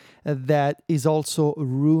headphones that is also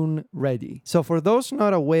Roon ready. So for those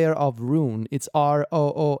not aware of Roon, it's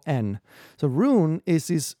ROON. So Roon is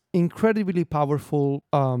this incredibly powerful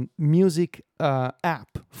music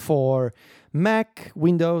app for Mac,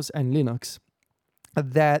 Windows, and Linux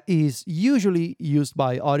that is usually used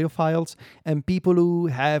by audiophiles and people who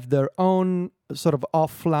have their own sort of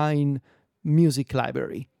offline music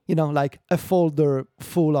library, like a folder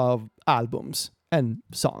full of albums and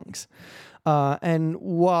songs. And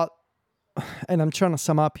I'm trying to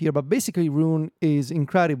sum up here, but basically Roon is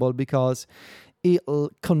incredible because it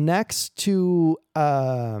connects to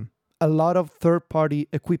a lot of third-party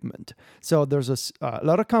equipment. So there's a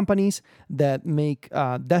lot of companies that make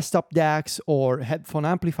desktop DACs or headphone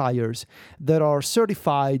amplifiers that are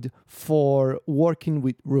certified for working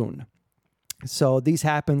with Roon. So this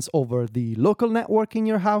happens over the local network in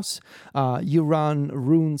your house. You run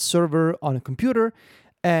Roon server on a computer,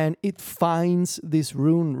 and it finds these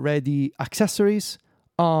Roon-ready accessories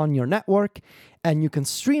on your network, and you can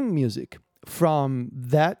stream music from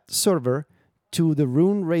that server to the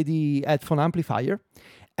Roon-ready headphone amplifier,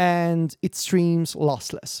 and it streams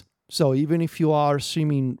lossless. So even if you are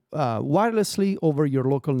streaming wirelessly over your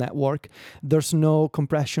local network, there's no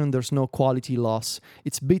compression, there's no quality loss.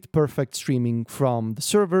 It's bit-perfect streaming from the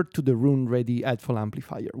server to the Roon-ready headphone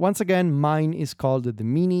amplifier. Once again, mine is called the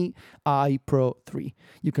Mini iPro 3.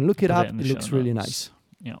 You can look it up. It looks really nice.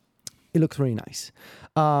 Yeah, it looks really nice.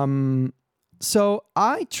 So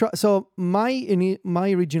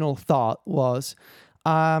my original thought was,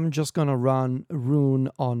 I'm just gonna run Roon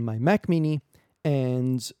on my Mac Mini.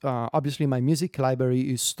 And obviously my music library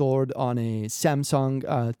is stored on a Samsung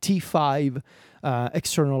T5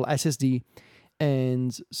 external SSD.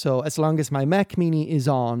 And so as long as my Mac Mini is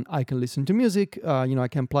on, I can listen to music. I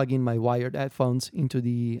can plug in my wired headphones into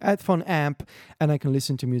the headphone amp and I can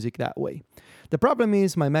listen to music that way. The problem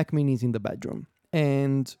is my Mac Mini is in the bedroom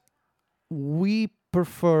and we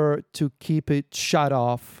prefer to keep it shut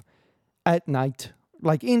off at night.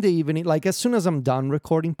 Like in the evening, like as soon as I'm done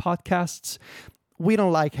recording podcasts, we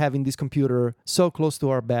don't like having this computer so close to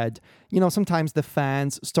our bed. Sometimes the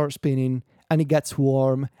fans start spinning and it gets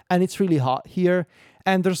warm and it's really hot here.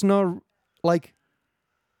 And there's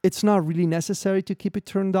it's not really necessary to keep it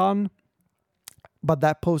turned on. But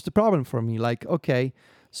that posed a problem for me. Like, okay,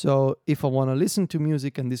 so if I want to listen to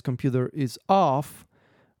music and this computer is off,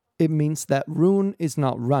 it means that Roon is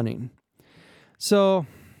not running. So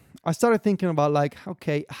I started thinking about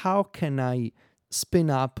okay, how can I spin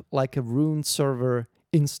up a Roon server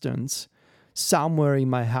instance somewhere in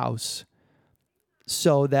my house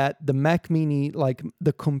so that the Mac Mini, like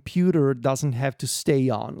the computer, doesn't have to stay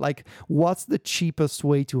on. Like, what's the cheapest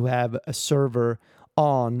way to have a server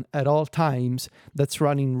on at all times that's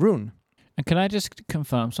running Roon? And can I just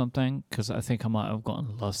confirm something? Because I think I might have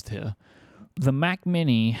gotten lost here. The Mac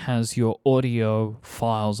Mini has your audio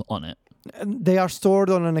files on it. And they are stored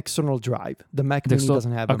on an external drive. The Mac Mini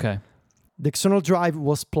doesn't have them. Okay. The external drive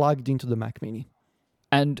was plugged into the Mac Mini.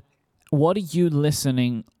 And what are you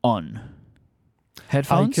listening on?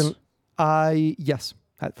 Headphones? Yes,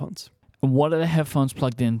 headphones. And what are the headphones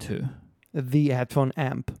plugged into? The headphone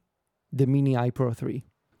amp, the Mini iPro 3.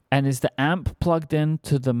 And is the amp plugged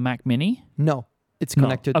into the Mac Mini? No, it's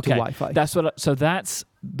connected to Wi-Fi. That's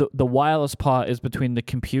the wireless part is between the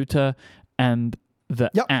computer and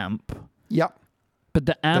the amp. Yeah. But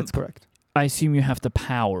the amp, that's correct. I assume you have to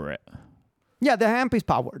power it. Yeah, the amp is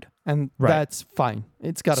powered, and that's fine.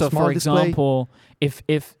 It's got a small for display. example, if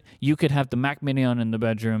you could have the Mac Mini on in the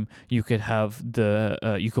bedroom, you could have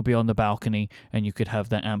you could be on the balcony, and you could have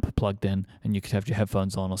the amp plugged in, and you could have your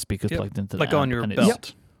headphones on or speakers plugged into the amp. Like on your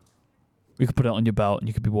belt. You could put it on your belt, and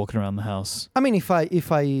you could be walking around the house. I mean, if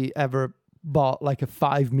I ever bought like a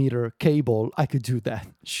 5-meter cable, I could do that.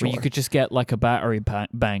 Sure. Or you could just get like a battery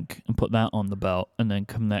bank and put that on the belt, and then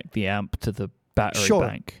connect the amp to the battery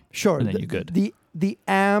bank. Sure. And then you're good. The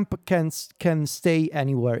amp can stay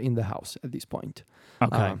anywhere in the house at this point.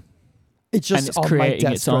 Okay. It's just and it's on creating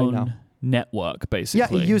my its desk own right now. network,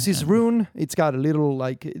 basically. Yeah, it uses Roon. It's got a little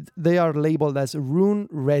they are labeled as Roon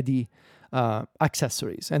ready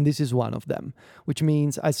accessories, and this is one of them, which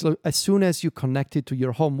means as soon as you connect it to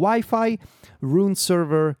your home Wi-Fi, Roon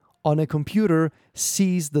server on a computer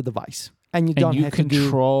sees the device, and you don't have to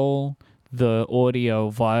control the audio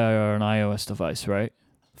via an iOS device, right?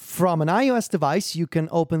 From an iOS device, you can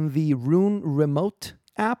open the Roon Remote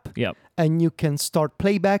app, and you can start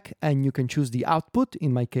playback, and you can choose the output,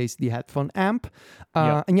 in my case, the headphone amp,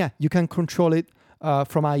 and you can control it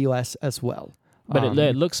from iOS as well. But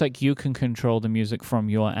it looks like you can control the music from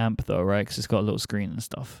your amp, though, right? Because it's got a little screen and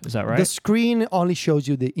stuff. Is that right? The screen only shows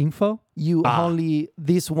you the info.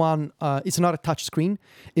 This one, it's not a touch screen.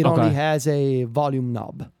 It only has a volume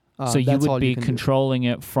knob. So you would be controlling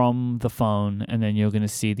it from the phone, and then you're going to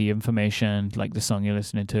see the information, like the song you're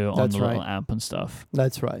listening to, on the little amp and stuff.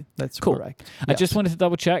 That's right. That's cool. Correct. I just wanted to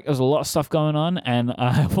double check. There was a lot of stuff going on, and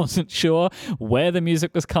I wasn't sure where the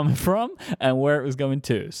music was coming from and where it was going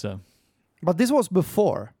to. But this was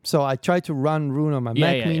before. So I tried to run Roon on my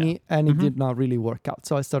Mac Mini, and it did not really work out.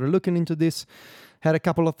 So I started looking into this, had a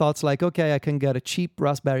couple of thoughts like, okay, I can get a cheap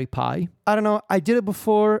Raspberry Pi. I don't know. I did it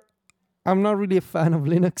before. I'm not really a fan of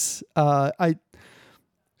Linux. I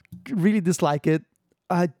really dislike it.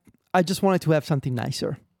 I just wanted to have something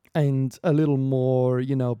nicer and a little more,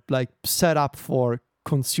 like set up for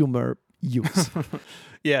consumer use.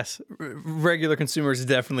 Yes, regular consumers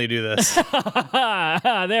definitely do this.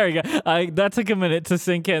 There we go. That took a minute to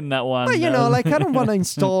sink in, that one. Well, I don't want to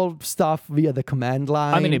install stuff via the command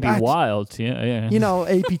line. I mean, it'd be wild. Yeah.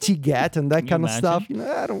 apt-get and that kind of stuff.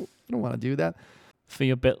 I don't want to do that. For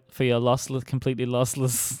your lossless, completely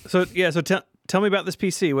lossless. So tell me about this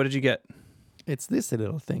PC. What did you get? It's this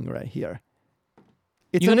little thing right here.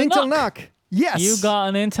 It's an Intel NUC. Yes. You got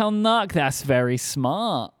an Intel NUC. That's very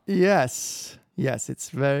smart. Yes, it's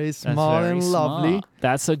very small and lovely.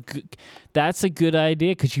 That's a good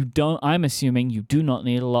idea, because I'm assuming you do not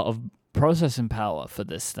need a lot of processing power for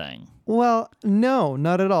this thing. Well, no,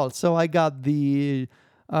 not at all. So I got the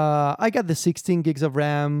 16 gigs of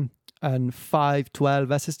RAM and 512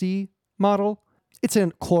 SSD model. It's a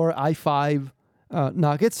Core i5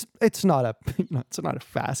 NUC. It's not a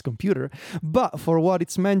fast computer, but for what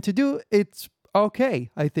it's meant to do, it's okay,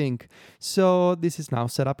 I think. So this is now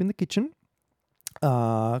set up in the kitchen,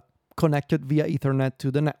 connected via Ethernet to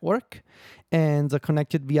the network, and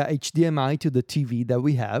connected via HDMI to the TV that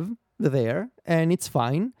we have there, and it's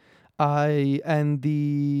fine. And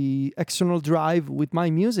the external drive with my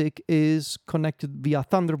music is connected via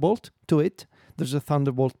Thunderbolt to it. There's a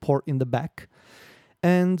Thunderbolt port in the back.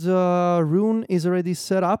 And Roon is already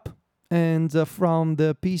set up. And from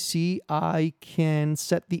the PC, I can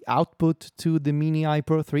set the output to the Mini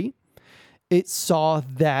iPro 3. It saw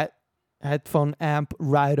that headphone amp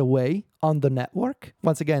right away on the network.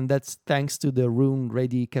 Once again, that's thanks to the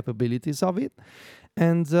Roon-ready capabilities of it.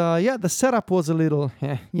 And the setup was a little,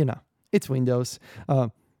 it's Windows.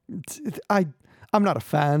 I'm not a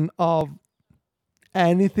fan of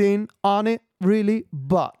anything on it, really,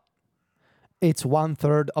 but it's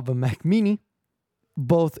 1/3 of a Mac Mini,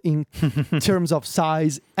 both in terms of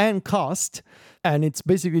size and cost, and it's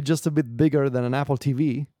basically just a bit bigger than an Apple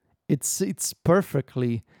TV. It's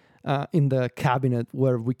perfectly in the cabinet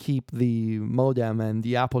where we keep the modem and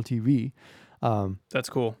the Apple TV. That's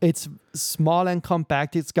cool. It's small and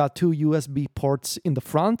compact. It's got 2 USB ports in the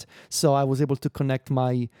front, so I was able to connect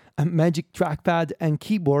my Magic Trackpad and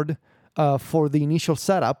keyboard for the initial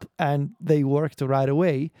setup, and they worked right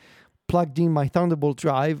away. Plugged in my Thunderbolt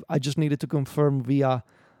drive. I just needed to confirm via...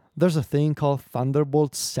 There's a thing called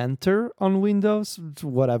Thunderbolt Center on Windows.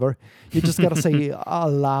 Whatever. You just got to say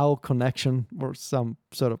allow connection or some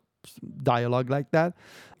sort of dialogue like that.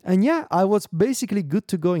 And yeah, I was basically good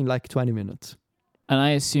to go in like 20 minutes. And I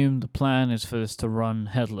assume the plan is for this to run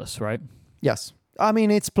headless, right? Yes. I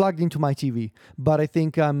mean, it's plugged into my TV, but I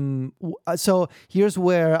think so here's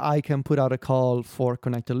where I can put out a call for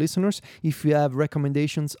connected listeners. If you have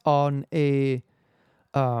recommendations on a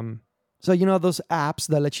so you know those apps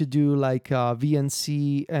that let you do like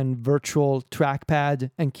VNC and virtual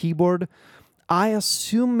trackpad and keyboard, I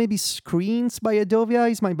assume maybe Screens by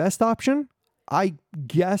Adovia is my best option. I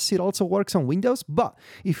guess it also works on Windows, but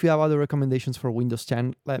if you have other recommendations for Windows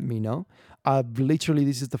 10, let me know. Literally,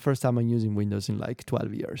 this is the first time I'm using Windows in like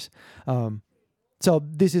 12 years. So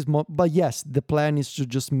this is but yes, the plan is to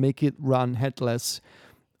just make it run headless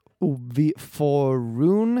for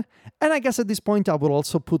Roon. And I guess at this point, I will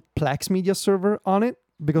also put Plex Media Server on it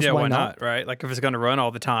because why not? Right? Like if it's going to run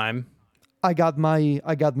all the time. I got my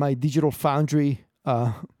Digital Foundry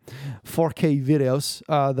 4K videos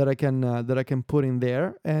that I can put in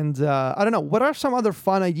there, and I don't know, what are some other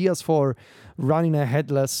fun ideas for running a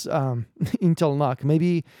headless Intel NUC?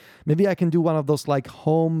 Maybe I can do one of those like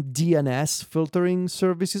home DNS filtering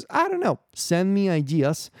services. I don't know. Send me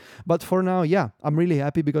ideas. But for now, yeah, I'm really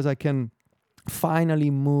happy because I can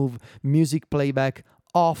finally move music playback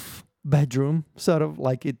off bedroom, sort of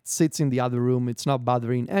like it sits in the other room. It's not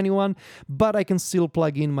bothering anyone, but I can still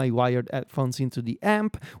plug in my wired headphones into the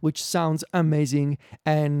amp, which sounds amazing,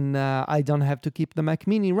 and I don't have to keep the Mac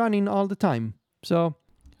Mini running all the time. So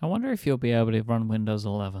I wonder if you'll be able to run Windows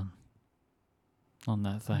 11 on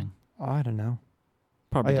that thing. I don't know.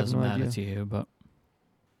 Probably doesn't matter to you, but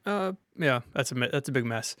yeah, that's a big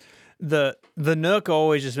mess. The NUC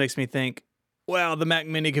always just makes me think, wow, the Mac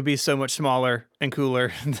Mini could be so much smaller and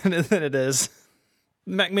cooler than it is.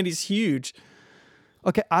 The Mac Mini's huge.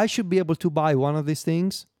 Okay, I should be able to buy one of these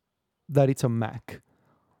things that it's a Mac.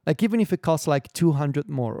 Like, even if it costs like 200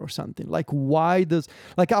 more or something. Like, why does...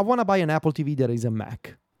 Like, I want to buy an Apple TV that is a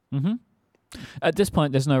Mac. Mm-hmm. At this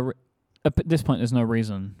point, there's no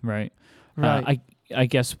reason, right? Right. I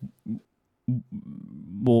guess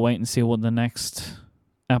we'll wait and see what the next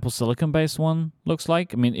Apple Silicon-based one looks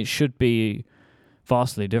like. I mean, it should be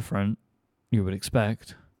vastly different, you would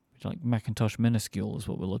expect. Like Macintosh minuscule is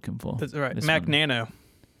what we're looking for. That's right. Mac Nano.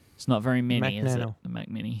 It's not very mini, Mac is Nano. it? The Mac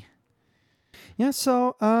Mini. Yeah,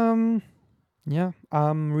 so yeah,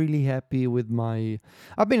 I'm really happy with my...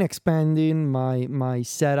 I've been expanding my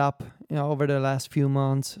setup, over the last few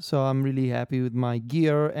months, so I'm really happy with my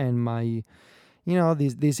gear and my,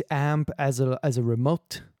 this amp as a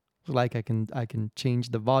remote. Like I can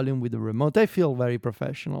change the volume with the remote. I feel very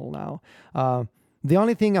professional now. The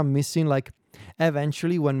only thing I'm missing, like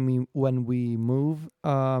eventually when we move,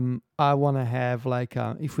 I want to have like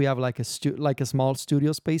if we have like a small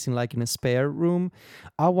studio space in a spare room,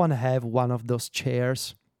 I want to have one of those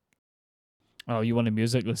chairs. Oh, you want a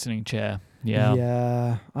music listening chair? Yeah.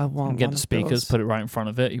 Yeah, I want. Get the speakers, put it right in front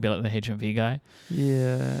of it. You'd be like the HMV guy.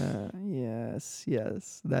 Yeah.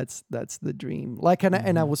 Yes. That's the dream. Like,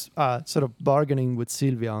 and I was sort of bargaining with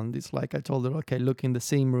Sylvia on this. Like, I told her, okay, look, in the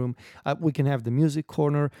same room, we can have the music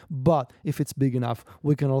corner, but if it's big enough,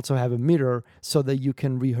 we can also have a mirror so that you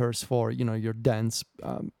can rehearse for your dance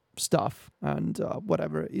stuff and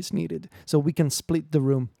whatever is needed. So we can split the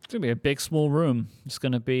room. It's going to be a big, small room. It's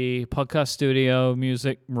going to be podcast studio,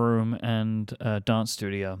 music room, and dance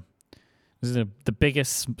studio. This is the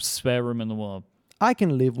biggest spare room in the world. I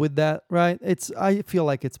can live with that, right? I feel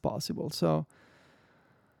like it's possible. So,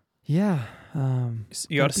 yeah.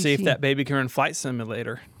 You got to see if that baby can run Flight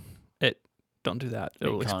Simulator. Don't do that.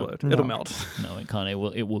 It'll explode. No. It'll melt. No, it can't.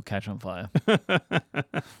 It will catch on fire.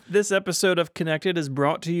 This episode of Connected is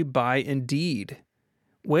brought to you by Indeed.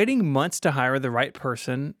 Waiting months to hire the right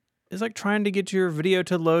person is like trying to get your video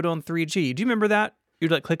to load on 3G. Do you remember that?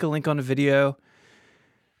 You'd click a link on a video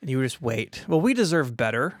and you would just wait. Well, we deserve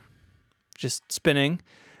better. Just spinning.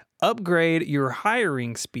 Upgrade your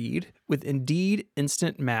hiring speed with Indeed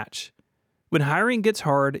Instant Match. When hiring gets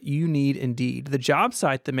hard, you need Indeed, the job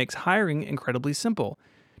site that makes hiring incredibly simple.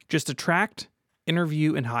 Just attract,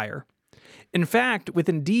 interview, and hire. In fact, with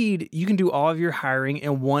Indeed, you can do all of your hiring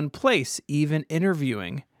in one place, even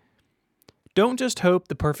interviewing. Don't just hope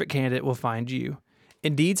the perfect candidate will find you.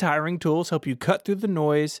 Indeed's hiring tools help you cut through the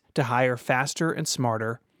noise to hire faster and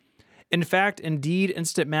smarter. In fact, Indeed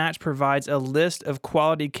Instant Match provides a list of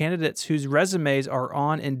quality candidates whose resumes are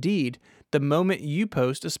on Indeed the moment you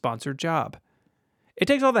post a sponsored job. It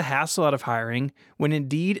takes all the hassle out of hiring when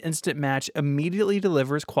Indeed Instant Match immediately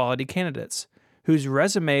delivers quality candidates whose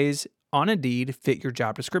resumes on Indeed fit your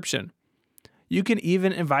job description. You can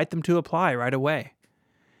even invite them to apply right away.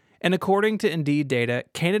 And according to Indeed data,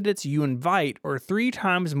 candidates you invite are 3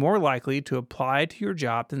 times more likely to apply to your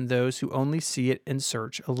job than those who only see it in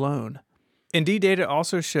search alone. Indeed data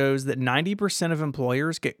also shows that 90% of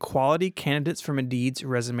employers get quality candidates from Indeed's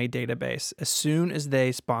resume database as soon as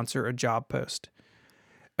they sponsor a job post.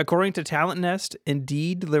 According to Talent Nest,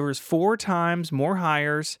 Indeed delivers 4 times more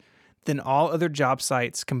hires than all other job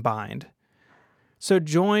sites combined. So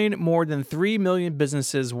join more than 3 million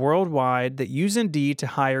businesses worldwide that use Indeed to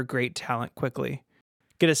hire great talent quickly.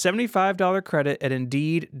 Get a $75 credit at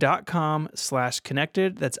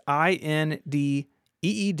Indeed.com/connected. That's INDEED,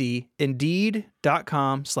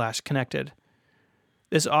 Indeed.com/connected.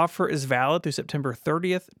 This offer is valid through September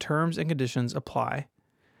 30th. Terms and conditions apply.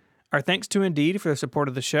 Our thanks to Indeed for the support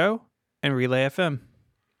of the show and Relay FM.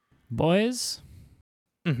 Boys,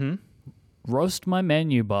 roast my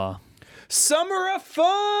menu bar. Summer of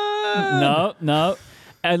fun! No.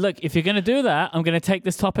 Look, if you're going to do that, I'm going to take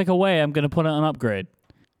this topic away. I'm going to put it on upgrade.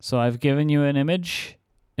 So I've given you an image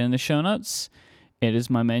in the show notes. It is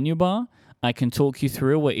my menu bar. I can talk you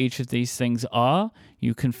through what each of these things are.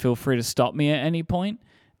 You can feel free to stop me at any point,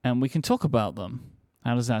 and we can talk about them.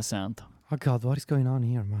 How does that sound? Oh, God, what is going on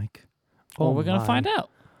here, Mike? Well, we're going to find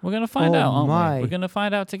out. We're going to find out, aren't we? We're going to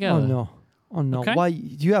find out together. Oh, no. Okay? Why?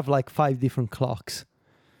 You have like 5 different clocks.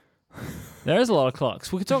 There is a lot of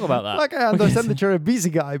clocks. We could talk about that. Like, I understand that you're a busy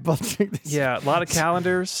guy, but... Yeah, a lot of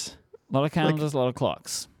calendars. A lot of calendars, a lot of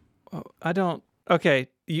clocks. I don't... Okay,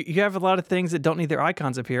 you have a lot of things that don't need their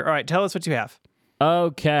icons up here. All right, tell us what you have.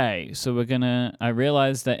 Okay, so we're going to... I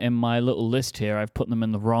realized that in my little list here, I've put them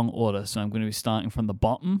in the wrong order, so I'm going to be starting from the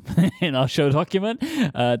bottom in our show document.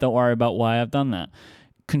 Don't worry about why I've done that.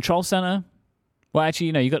 Control Center. Well,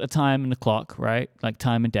 actually, you got the time and the clock, right? Like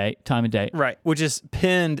time and date. Right, which is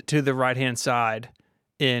pinned to the right-hand side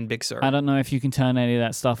in Big Sur. I don't know if you can turn any of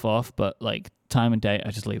that stuff off, but like time and date,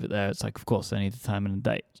 I just leave it there. It's like, of course, I need the time and the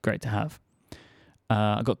date. It's great to have.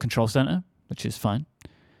 I got Control Center, which is fine.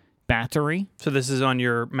 Battery. So this is on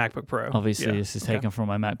your MacBook Pro. Obviously, this is taken from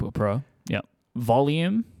my MacBook Pro. Yep.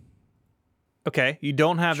 Volume. Okay, you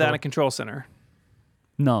don't have that in Control Center.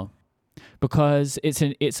 No. Because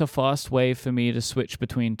it's a fast way for me to switch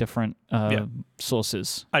between different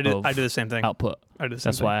sources. I do the same thing. Output. I do the same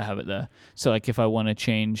That's thing. why I have it there. So like if I want to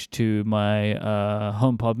change to my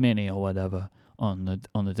HomePod Mini or whatever on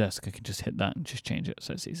the desk, I can just hit that and just change it.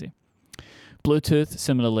 So it's easy. Bluetooth,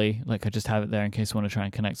 similarly, like I just have it there in case I want to try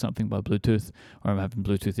and connect something by Bluetooth, or I'm having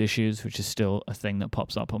Bluetooth issues, which is still a thing that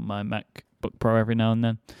pops up on my MacBook Pro every now and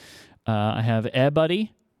then. I have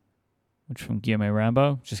AirBuddy, which from Guillaume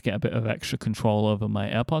Rambo, just get a bit of extra control over my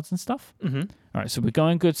AirPods and stuff. Mm-hmm. All right, so we're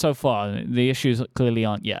going good so far. The issues clearly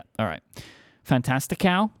aren't yet. All right.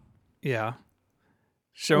 Fantastical. Yeah.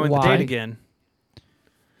 Showing the date again.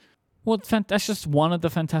 Well, that's just one of the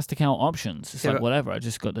Fantastical options. It's like, whatever, I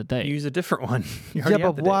just got the date. Use a different one.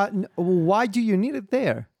 But why do you need it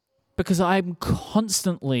there? Because I'm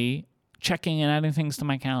constantly checking and adding things to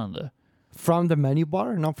my calendar. From the menu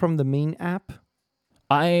bar, not from the main app?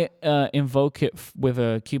 I invoke it with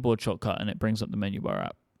a keyboard shortcut, and it brings up the menu bar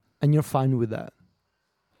app. And you're fine with that?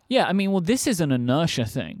 Yeah, I mean, well, this is an inertia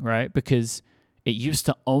thing, right? Because it used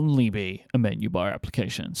to only be a menu bar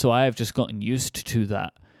application. So I have just gotten used to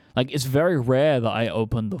that. Like, it's very rare that I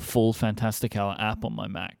open the full Fantastical app on my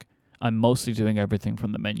Mac. I'm mostly doing everything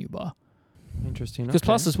from the menu bar. Interesting. Because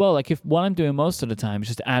plus as well, like if what I'm doing most of the time is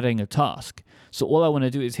just adding a task. So all I want to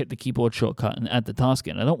do is hit the keyboard shortcut and add the task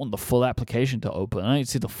in. I don't want the full application to open. I need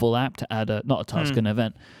to see the full app to add not a task, an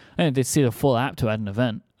event. I need to see the full app to add an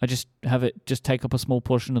event. I just have it just take up a small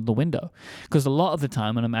portion of the window. Because a lot of the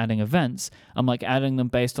time when I'm adding events, I'm like adding them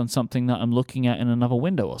based on something that I'm looking at in another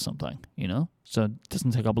window or something, So it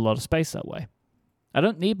doesn't take up a lot of space that way. I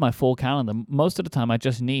don't need my full calendar. Most of the time, I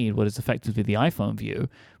just need what is effectively the iPhone view,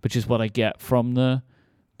 which is what I get from the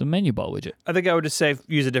menu bar widget. I think I would just say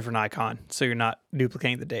use a different icon so you're not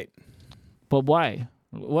duplicating the date. But why?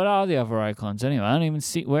 What are the other icons anyway? I don't even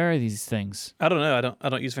see. Where are these things? I don't know. I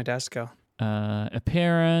don't use Fantastical.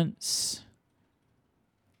 Appearance.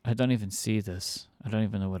 I don't even see this. I don't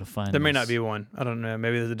even know where to find There may this. not be one. I don't know.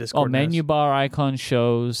 Maybe there's a Discord. Menu bar icon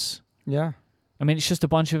shows. Yeah. I mean, it's just a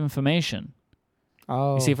bunch of information.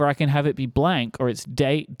 Oh. It's either I can have it be blank or it's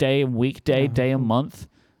day and week, day and month.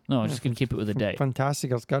 No, I'm just going to keep it with a date.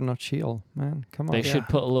 Fantastical's got no chill, man. Come on. They should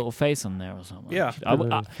put a little face on there or something. Yeah.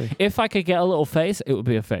 If I could get a little face, it would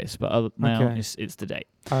be a face. But now it's the date.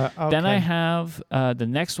 Okay. Then I have the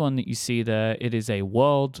next one that you see there. It is a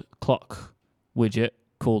world clock widget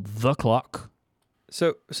called The Clock.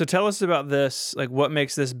 So tell us about this. Like, what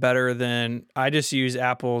makes this better than I just use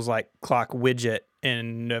Apple's like clock widget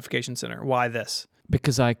in Notification Center? Why this?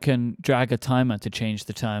 Because I can drag a timer to change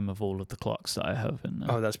the time of all of the clocks that I have in there.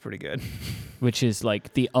 Oh, that's pretty good. Which is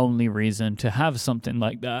like the only reason to have something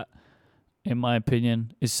like that, in my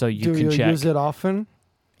opinion, is so you can check. Do you use it often?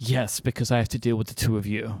 Yes, because I have to deal with the two of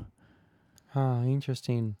you. Ah,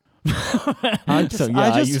 interesting.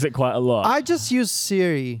 I use it quite a lot. I just use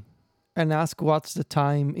Siri and ask what's the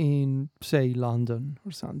time in, say, London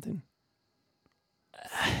or something.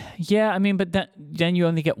 Yeah, I mean, but then you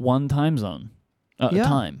only get one time zone at a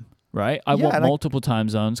time, right? I want multiple time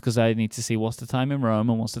zones because I need to see what's the time in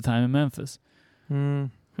Rome and what's the time in Memphis.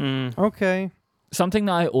 Okay. Something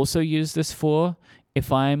that I also use this for,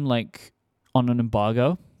 if I'm like on an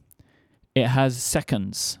embargo, it has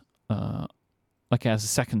seconds, like it has a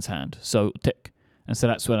seconds hand, so tick. And so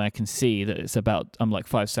that's when I can see that I'm like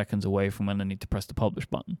 5 seconds away from when I need to press the publish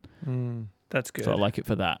button. That's good. So I like it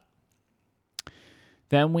for that.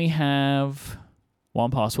 Then we have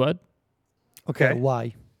 1Password. Okay,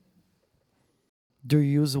 why? Do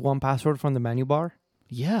you use 1Password from the menu bar?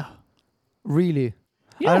 Yeah. Really?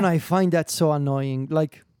 Yeah. I don't know. I find that so annoying.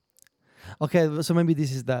 Like, okay, so maybe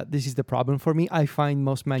this is the problem for me. I find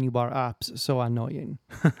most menu bar apps so annoying.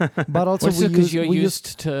 But also because you're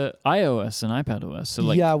used to iOS and iPadOS. So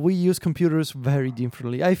like, we use computers very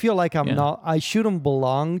differently. I feel like I shouldn't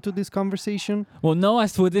belong to this conversation. Well, no,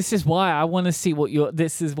 this is why I want to see what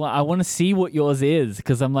I want to see what yours is,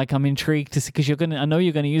 because I'm intrigued to see, because I know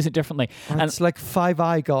you're going to use it differently. And it's like 5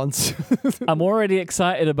 icons. I'm already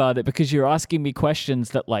excited about it because you're asking me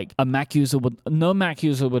questions that like no Mac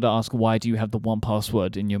user would ask, why do you have the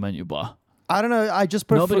 1Password in your menu bar? I don't know. I just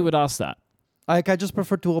prefer. Nobody would ask that. Like, I just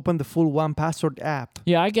prefer to open the full 1Password app.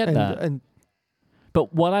 Yeah, I get that.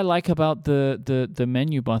 But what I like about the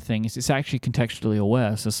menu bar thing is it's actually contextually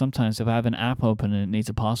aware. So sometimes if I have an app open and it needs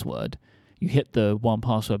a password, you hit the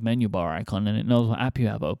 1Password menu bar icon and it knows what app you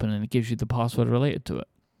have open and it gives you the password related to it.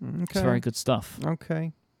 Okay. It's very good stuff.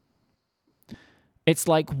 Okay. It's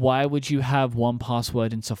like, why would you have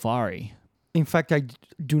 1Password in Safari? In fact, I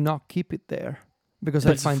do not keep it there because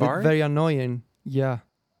I find it very annoying. Yeah.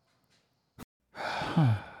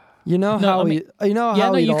 You know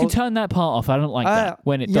you can turn that part off. I don't like that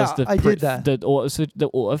when it does the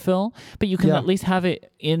autofill, but you can at least have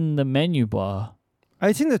it in the menu bar.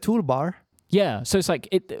 It's in the toolbar. Yeah, so it's like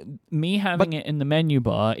me having it in the menu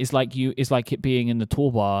bar is like it being in the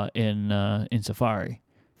toolbar in Safari.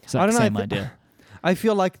 It's like the same idea. I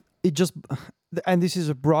feel like it just, and this is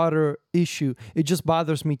a broader issue, it just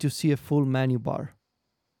bothers me to see a full menu bar.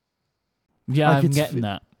 Yeah, like I'm getting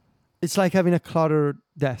that. It's like having a cluttered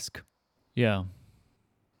desk. Yeah.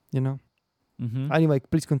 You know? Mm-hmm. Anyway,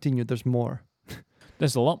 please continue. There's more.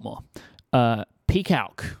 There's a lot more.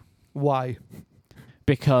 pCalc. Why?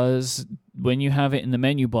 Because when you have it in the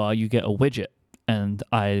menu bar, you get a widget. And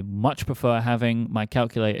I much prefer having my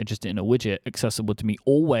calculator just in a widget accessible to me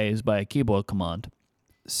always by a keyboard command.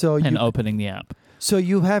 Opening the app. So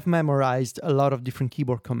you have memorized a lot of different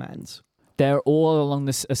keyboard commands. They're all along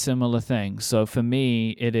a similar thing. So for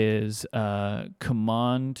me, it is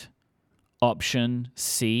Command Option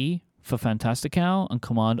C for Fantastical and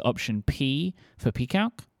Command Option P for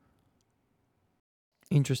pCalc.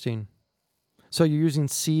 Interesting. So you're using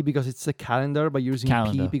C because it's the calendar, but you're using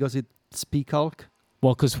P because it's pCalc?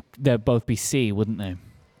 Well, because they'd both be C, wouldn't they?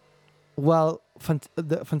 Well,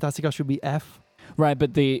 the Fantastical should be F. Right,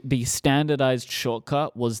 but the standardized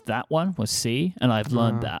shortcut was C, and I've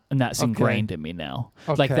learned that, and that's ingrained in me now.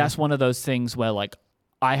 Okay. Like, that's one of those things where, like,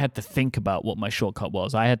 I had to think about what my shortcut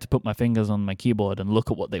was. I had to put my fingers on my keyboard and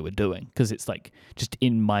look at what they were doing, because it's, like, just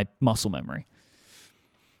in my muscle memory.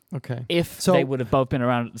 Okay. If they would have both been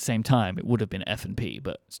around at the same time, it would have been F and P,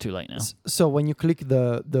 but it's too late now. So when you click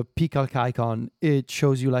the pCalc icon, it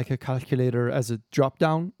shows you, like, a calculator as a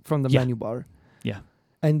drop-down from the menu bar. Yeah.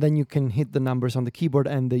 And then you can hit the numbers on the keyboard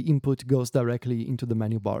and the input goes directly into the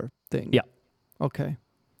menu bar thing. Yeah. Okay.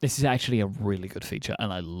 This is actually a really good feature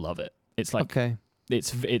and I love it. It's like,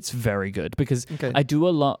 it's very good because I do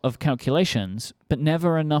a lot of calculations, but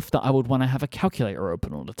never enough that I would want to have a calculator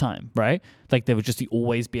open all the time, right? Like there would just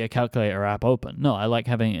always be a calculator app open. No, I like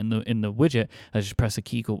having it in the widget. I just press a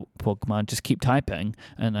keyboard command, just keep typing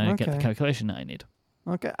and I get the calculation that I need.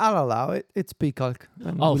 Okay, I'll allow it. It's Peacock.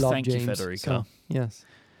 And Oh, we love thank you, James, Federico. so, yes.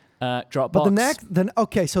 Dropbox. But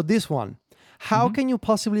okay, so this one. How can you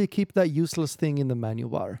possibly keep that useless thing in the menu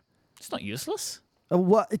bar? It's not useless.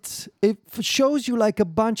 It shows you like a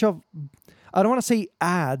bunch of, I don't want to say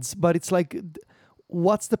ads, but it's like,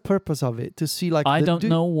 what's the purpose of it? To see like I don't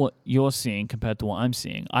know what you're seeing compared to what I'm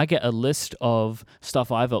seeing. I get a list of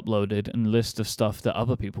stuff I've uploaded and a list of stuff that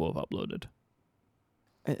other people have uploaded.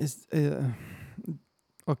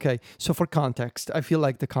 Okay, so for context, I feel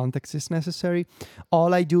like the context is necessary.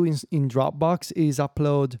 All I do in Dropbox is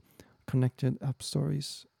upload connected app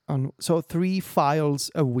stories on 3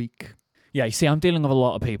 files a week. Yeah, you see, I'm dealing with a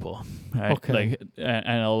lot of people, right? Okay.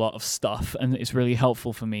 And a lot of stuff, and it's really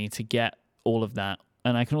helpful for me to get all of that.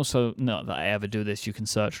 And I can also, not that I ever do this, you can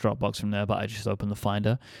search Dropbox from there, but I just open the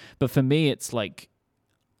Finder. But for me, it's like,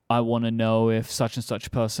 I want to know if such and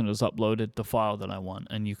such person has uploaded the file that I want,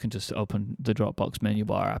 and you can just open the Dropbox menu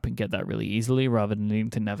bar app and get that really easily rather than needing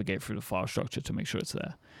to navigate through the file structure to make sure it's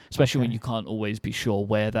there, especially when you can't always be sure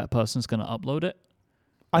where that person's going to upload it.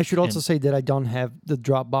 I should also say that I don't have the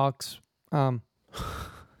Dropbox.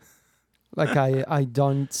 Like I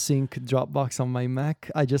don't sync Dropbox on my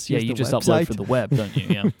Mac. I just use the just website. upload from the web, don't you?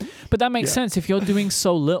 Yeah, but that makes sense. If you're doing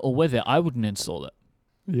so little with it, I wouldn't install it.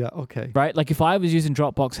 Yeah, okay. Right? Like if I was using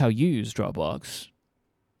Dropbox how you use Dropbox,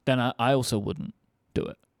 then I also wouldn't do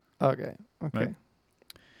it. Okay. Right?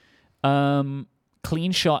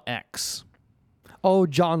 CleanShot X. Oh,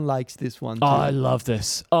 John likes this one too. Oh, I love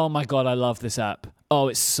this. Oh my God, I love this app. Oh,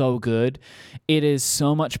 it's so good. It is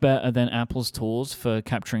so much better than Apple's tools for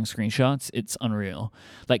capturing screenshots. It's unreal.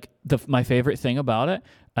 Like my favorite thing about it,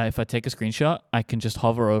 if I take a screenshot, I can just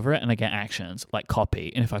hover over it and I get actions like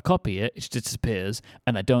copy. And if I copy it, it just disappears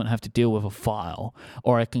and I don't have to deal with a file.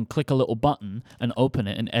 Or I can click a little button and open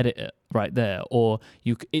it and edit it right there. Or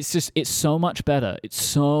it's so much better. It's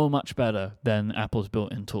so much better than Apple's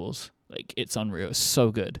built-in tools. Like it's unreal. It's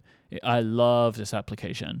so good. I love this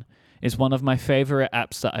application. It's one of my favorite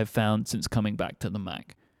apps that I've found since coming back to the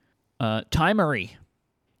Mac. Timery.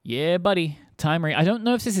 Yeah, buddy. Timery. I don't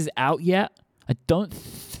know if this is out yet. I don't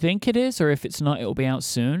think it is, or if it's not, it'll be out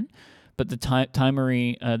soon. But the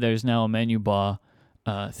Timery, there's now a menu bar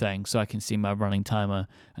thing, so I can see my running timer,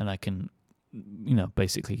 and I can,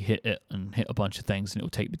 basically hit it and hit a bunch of things, and it will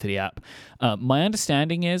take me to the app. My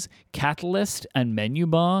understanding is Catalyst and menu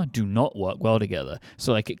bar do not work well together,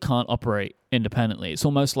 so like it can't operate independently. It's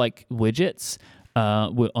almost like widgets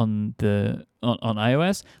on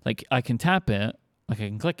iOS. Like I can tap it. Like I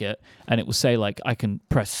can click it and it will say like I can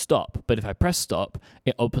press stop, but if I press stop,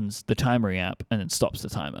 it opens the Timery app and then stops the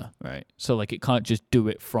timer, right? So like it can't just do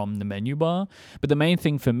it from the menu bar. But the main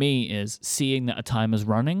thing for me is seeing that a timer's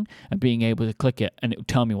running and being able to click it and it will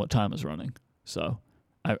tell me what timer's running. So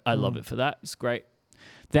I love it for that. It's great.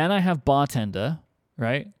 Then I have Bartender,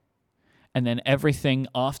 right? And then everything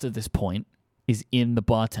after this point is in the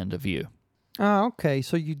Bartender view. Ah, okay.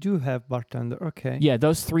 So you do have Bartender. Okay. Yeah,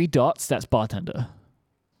 those 3 dots, that's Bartender.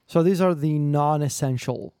 So these are the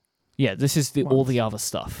non-essential. Yeah, this is all the other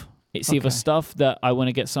stuff. It's either stuff that I want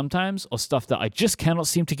to get sometimes or stuff that I just cannot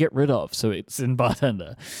seem to get rid of. So it's in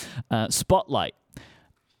Bartender. Spotlight.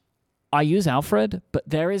 I use Alfred, but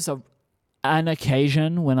there is an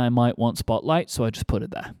occasion when I might want Spotlight, so I just put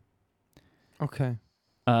it there. Okay.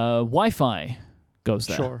 Wi-Fi goes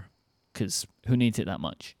there. Sure. Because who needs it that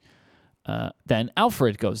much? Then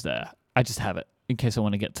Alfred goes there. I just have it in case I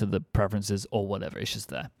want to get to the preferences or whatever. It's just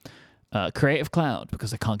there. Creative Cloud,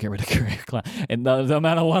 because I can't get rid of Creative Cloud. And no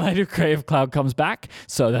matter what I do, Creative Cloud comes back.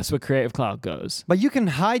 So that's where Creative Cloud goes. But you can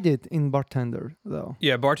hide it in Bartender, though.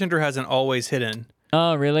 Yeah, Bartender has an always hidden.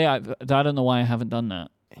 Oh, really? I don't know why I haven't done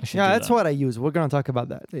that. Yeah, that's what I use. We're going to talk about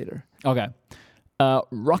that later. Okay.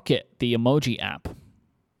 Rocket, the emoji app.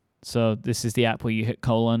 So this is the app where you hit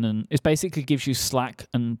colon, and it basically gives you Slack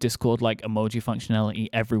and Discord like emoji functionality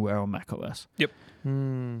everywhere on macOS. Yep.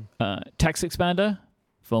 Text Expander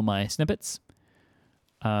for my snippets.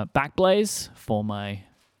 Backblaze for my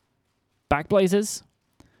backblazes.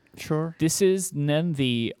 Sure. This is then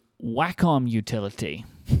the Wacom utility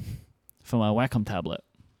for my Wacom tablet.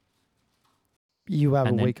 You have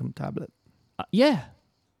a Wacom tablet. Yeah.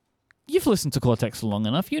 You've listened to Cortex long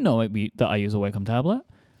enough. You know that I use a Wacom tablet.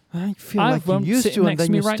 I feel like you used to and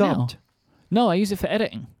then you stopped. No, I use it for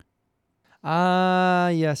editing.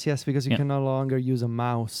 Yes, because you can no longer use a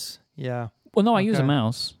mouse. Yeah. Well, no, I use a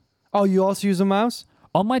mouse. Oh, you also use a mouse?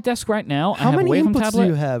 On my desk right now, How I have many a Wacom inputs tablet. do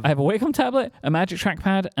you have? I have a Wacom tablet, a Magic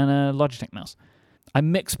Trackpad, and a Logitech mouse. I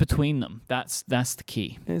mix between them. That's the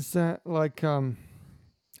key. Is that like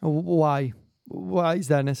why? Why is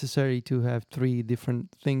that necessary to have 3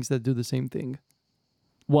 different things that do the same thing?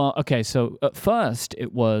 Well, okay, so at first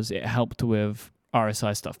it helped with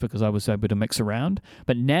RSI stuff because I was able to mix around,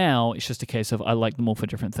 but now it's just a case of I like them all for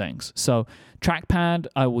different things. So trackpad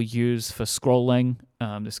I will use for scrolling.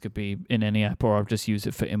 This could be in any app, or I'll just use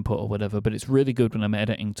it for input or whatever, but it's really good when I'm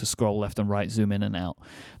editing to scroll left and right, zoom in and out.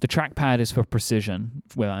 The trackpad is for precision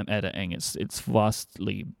where I'm editing. It's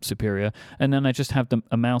vastly superior. And then I just have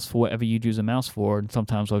a mouse for whatever you'd use a mouse for, and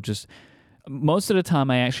sometimes most of the time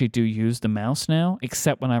I actually do use the mouse now,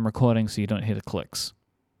 except when I'm recording so you don't hear the clicks.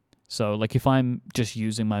 So like if I'm just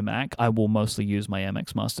using my Mac, I will mostly use my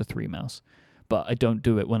MX Master 3 mouse. But I don't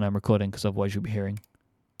do it when I'm recording because otherwise you'll be hearing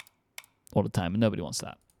all the time and nobody wants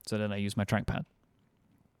that. So then I use my trackpad.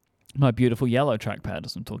 My beautiful yellow trackpad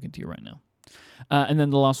as I'm talking to you right now. And then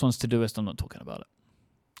the last one's Todoist. I'm not talking about it.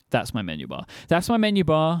 That's my menu bar.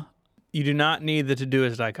 You do not need the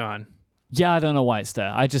Todoist icon. Yeah, I don't know why it's there.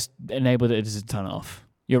 I just enabled it to turn it off.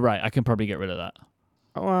 You're right. I can probably get rid of that.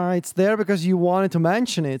 It's there because you wanted to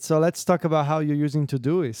mention it. So let's talk about how you're using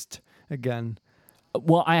Todoist again.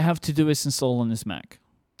 Well, I have Todoist installed on this Mac.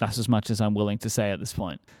 That's as much as I'm willing to say at this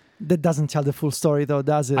point. That doesn't tell the full story, though,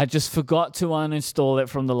 does it? I just forgot to uninstall it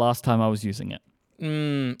from the last time I was using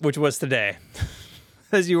it. Which was today,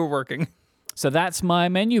 as you were working. So that's my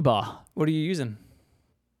menu bar. What are you using?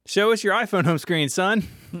 Show us your iPhone home screen, son.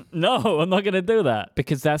 No, I'm not going to do that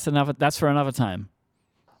because that's for another time.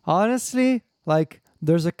 Honestly,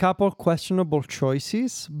 there's a couple questionable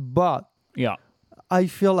choices, but yeah, I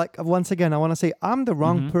feel like, once again, I want to say I'm the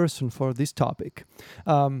wrong person for this topic.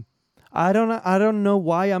 I don't know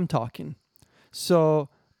why I'm talking. So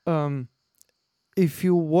if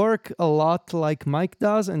you work a lot like Mike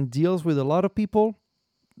does and deals with a lot of people,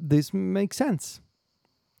 this makes sense.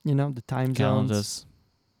 You know, the time zones,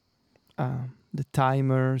 the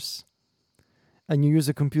timers, and you use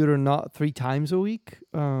a computer not 3 times a week.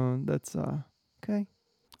 That's okay.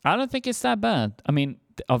 I don't think it's that bad. I mean,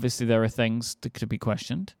 obviously there are things that could be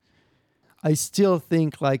questioned. I still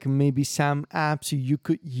think maybe some apps you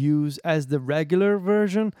could use as the regular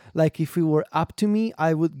version. Like if it were up to me,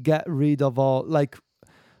 I would get rid of all,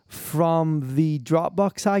 from the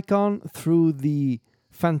Dropbox icon through the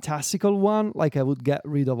fantastical one, I would get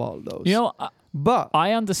rid of all those. You know, but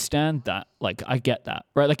I understand that. I get that,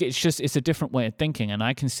 right? It's a different way of thinking, and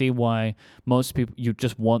I can see why most people, you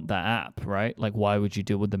just want that app, right? Why would you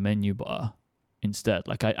deal with the menu bar instead?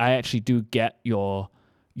 I actually do get your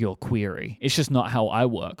query. It's just not how I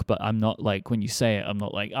work, but I'm not when you say it, I'm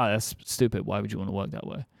not that's stupid. Why would you want to work that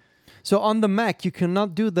way? So on the Mac, you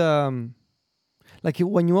cannot do the...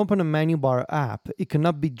 when you open a menu bar app, it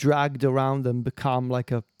cannot be dragged around and become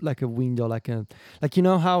like a window, you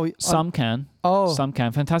know how some can. Some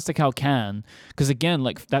can. Fantastical can, because again,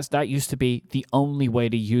 that used to be the only way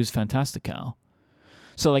to use Fantastical.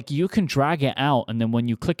 So you can drag it out, and then when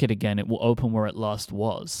you click it again, it will open where it last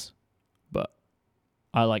was. But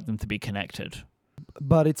I like them to be connected.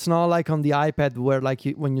 But it's not like on the iPad where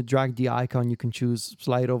when you drag the icon, you can choose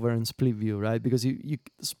slide over and split view, right? Because you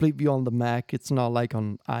split view on the Mac, it's not like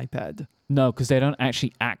on iPad. No, because they don't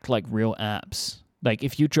actually act like real apps.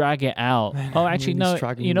 If you drag it out... Man, actually, no.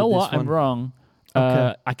 You know what? I'm wrong.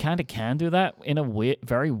 Okay. I kind of can do that in a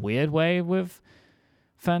very weird way with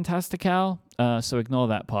Fantastical. So ignore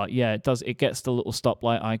that part. Yeah, it does. It gets the little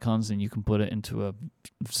stoplight icons and you can put it into a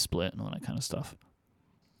split and all that kind of stuff.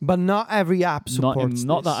 But not every app supports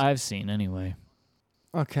not this. that I've seen anyway.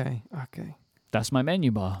 Okay. That's my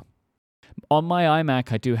menu bar. On my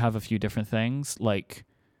iMac, I do have a few different things.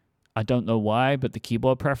 I don't know why, but the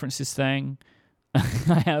keyboard preferences thing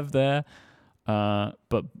I have there.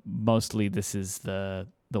 But mostly this is the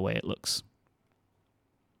way it looks.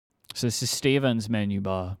 So this is Steven's menu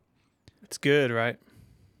bar. It's good, right?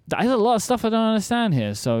 There's a lot of stuff I don't understand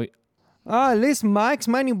here. So at least Mike's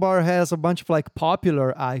menu bar has a bunch of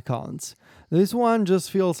popular icons. This one just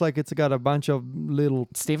feels like it's got a bunch of little...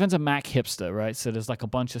 Steven's a Mac hipster, right? So there's a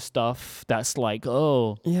bunch of stuff that's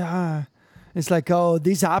oh... Yeah. It's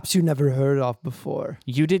these apps you never heard of before.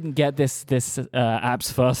 You didn't get this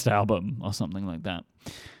app's first album or something like that.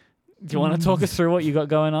 Do you want to talk us through what you got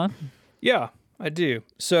going on? Yeah, I do.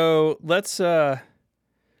 So let's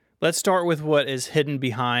start with what is hidden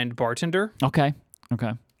behind Bartender. Okay.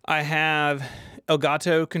 I have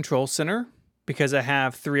Elgato Control Center because I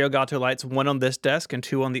have 3 Elgato lights, 1 on this desk and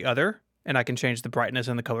 2 on the other, and I can change the brightness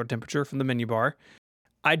and the color temperature from the menu bar.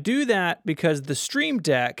 I do that because the Stream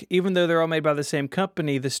Deck, even though they're all made by the same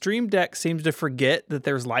company, the Stream Deck seems to forget that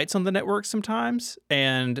there's lights on the network sometimes,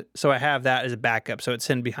 and so I have that as a backup, so it's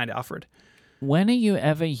hidden behind Alfred. When are you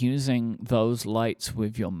ever using those lights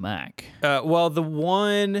with your Mac? Well, the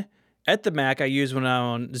one At the Mac, I use when I'm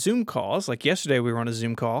on Zoom calls. Like yesterday, we were on a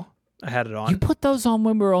Zoom call. I had it on. You put those on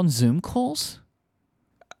when we're on Zoom calls?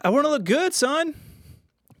 I want to look good, son.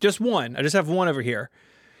 Just one. I just have one over here.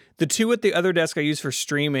 The two at the other desk I use for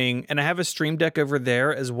streaming, and I have a Stream Deck over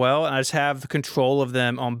there as well, and I just have the control of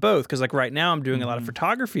them on both, because like right now I'm doing a lot of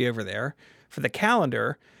photography over there for the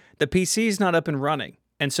calendar. The PC is not up and running,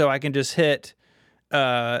 and so I can just hit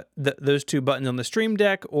those two buttons on the Stream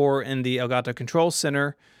Deck or in the Elgato Control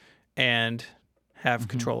Center and have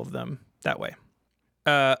control of them that way.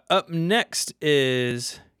 Up next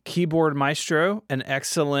is Keyboard Maestro, an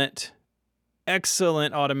excellent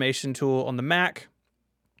automation tool on the Mac,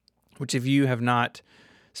 which if you have not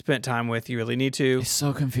spent time with, you really need to. It's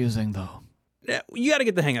so confusing, though. You got to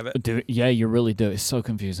get the hang of it. Yeah, you really do. It's so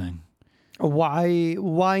confusing. Why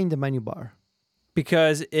in the menu bar?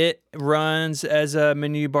 Because it runs as a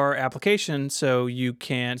menu bar application, so it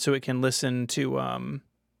can listen to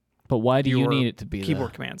But why do you need it to be keyboard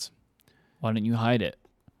there? commands? Why don't you hide it?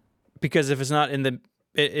 Because if it's not in the,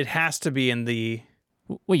 it has to be in the.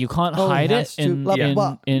 Well, you can't hide it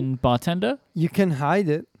in Bartender? You can hide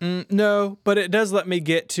it. No, but it does let me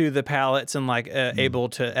get to the palettes and able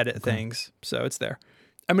to edit things, so it's there.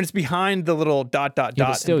 I mean, it's behind the little dot.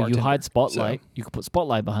 But still, you hide Spotlight. So. You could put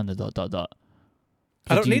Spotlight behind the dot.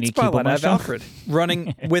 I don't need Spotlight. I have Alfred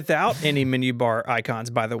running without any menu bar icons,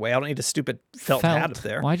 by the way. I don't need a stupid felt hat up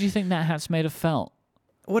there. Why do you think that hat's made of felt?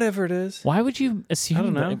 Whatever it is. Why would you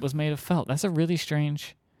assume that it was made of felt? That's a really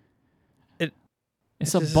strange...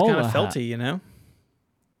 It's a bowler kind of hat. felty, you know?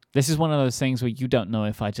 This is one of those things where you don't know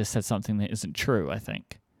if I just said something that isn't true, I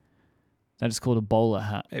think. That is called a bowler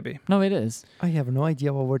hat. Maybe. No, it is. I have no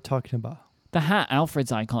idea what we're talking about. The hat,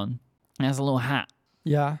 Alfred's icon, it has a little hat.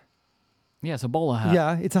 Yeah. Yeah, it's a bowler hat.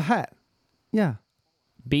 Yeah, it's a hat. Yeah.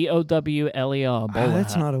 BOWLER, bowler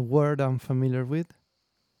That's hat. not a word I'm familiar with.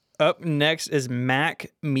 Up next is Mac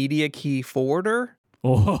Media Key Forwarder.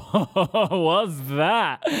 What's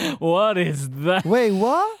that? What is that? Wait,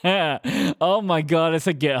 what? Oh my god, it's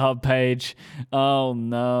a GitHub page. Oh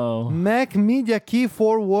no. Mac Media Key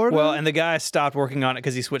Forwarder? Well, and the guy stopped working on it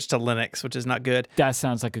because he switched to Linux, which is not good. That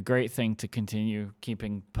sounds like a great thing to continue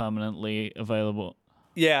keeping permanently available.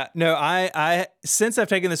 Yeah, no, I since I've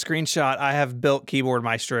taken the screenshot, I have built Keyboard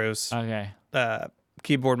Maestro's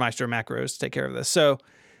Keyboard Maestro macros to take care of this. So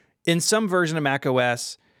in some version of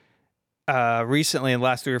macOS, recently in the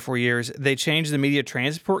last 3 or 4 years, they changed the media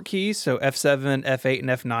transport keys. So F7, F8, and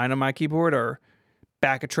F9 on my keyboard are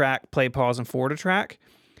back a track, play, pause, and forward a track.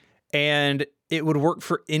 And it would work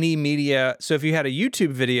for any media. So if you had a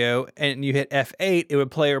YouTube video and you hit F8, it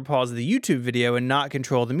would play or pause the YouTube video and not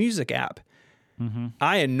control the music app.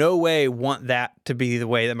 I in no way want that to be the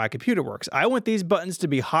way that my computer works. I want these buttons to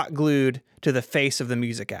be hot glued to the face of the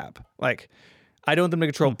music app. Like, I don't want them to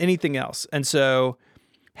control anything else. And so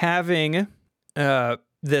having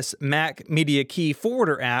this Mac Media Key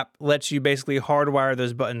Forwarder app lets you basically hardwire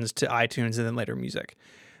those buttons to iTunes and then later music.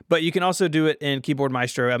 But you can also do it in Keyboard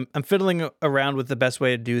Maestro. I'm fiddling around with the best way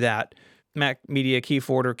to do that. Mac Media Key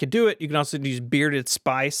Forwarder could do it. You can also use Bearded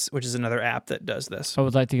Spice, which is another app that does this. I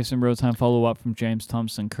would like to give some real-time follow-up from James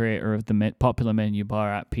Thompson, creator of the popular menu bar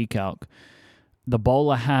app Peacock. The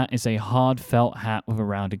bowler hat is a hard felt hat with a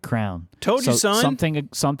rounded crown. Told you, son.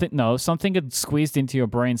 Something had squeezed into your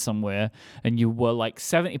brain somewhere, and you were like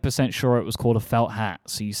 70% sure it was called a felt hat.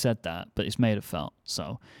 So you said that, but it's made of felt.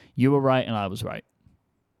 So you were right, and I was right.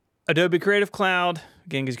 Adobe Creative Cloud,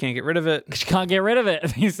 again, because you can't get rid of it. You can't get rid of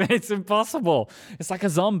it. It's impossible. It's like a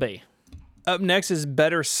zombie. Up next is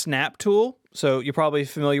Better Snap Tool. So you're probably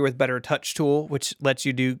familiar with Better Touch Tool, which lets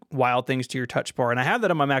you do wild things to your touch bar. And I have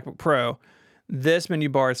that on my MacBook Pro. This menu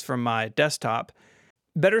bar is from my desktop.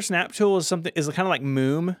 Better Snap Tool is kind of like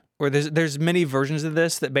Moom, where there's many versions of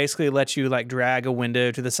this that basically lets you like drag a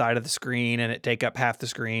window to the side of the screen and it take up half the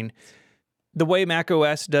screen. The way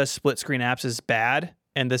macOS does split screen apps is bad,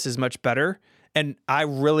 and this is much better. And I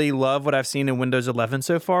really love what I've seen in Windows 11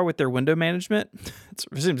 so far with their window management.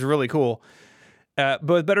 It seems really cool. But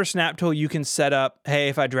with Better Snap Tool, you can set up, hey,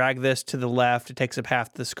 if I drag this to the left, it takes up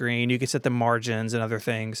half the screen. You can set the margins and other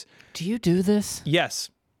things. Do you do this? Yes,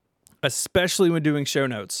 especially when doing show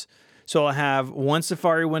notes. So I'll have one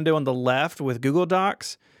Safari window on the left with Google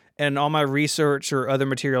Docs and all my research or other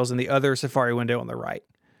materials in the other Safari window on the right.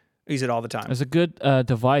 I use it all the time. There's a good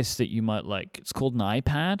device that you might like. It's called an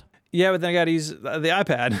iPad. Yeah, but then I got to use the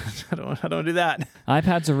iPad. I don't do that.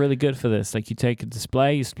 iPads are really good for this. Like you take a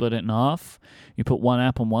display, you split it in half, you put one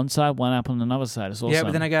app on one side, one app on another side. It's awesome. Yeah,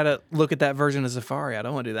 but then I got to look at that version of Safari. I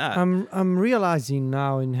don't want to do that. I'm realizing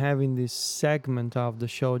now in having this segment of the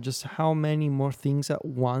show just how many more things at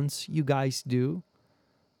once you guys do.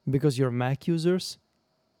 because you're Mac users?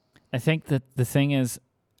 I think that the thing is,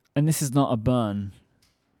 and this is not a burn.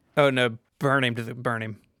 Oh no, burn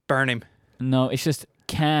him. Burn him. No, it's just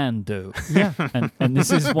can do. Yeah. And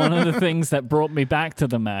this is one of the things that brought me back to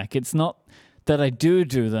the Mac. It's not that I do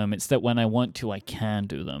them, it's that when I want to, I can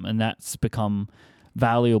do them. And that's become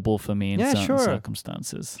valuable for me in certain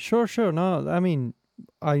circumstances. Sure. No, I mean,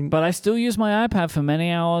 But I still use my iPad for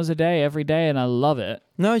many hours a day, every day, and I love it.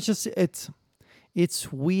 No, it's just,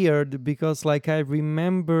 it's weird because like I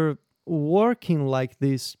remember working like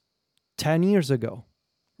this 10 years ago,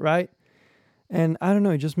 right? And I don't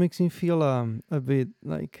know, it just makes me feel a bit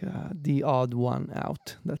like the odd one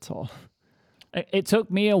out. That's all. It took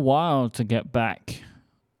me a while to get back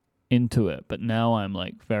into it, but now I'm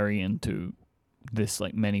like very into this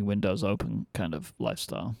like many windows open kind of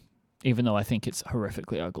lifestyle, even though I think it's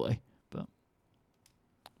horrifically ugly. But I'm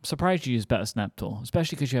surprised you use better Snap Tool,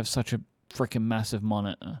 especially because you have such a freaking massive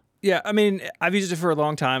monitor. Yeah, I mean, I've used it for a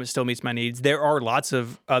long time. It still meets my needs. There are lots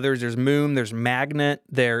of others. There's Moom, there's Magnet,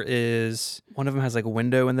 there is, one of them has like a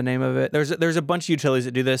window in the name of it. There's a bunch of utilities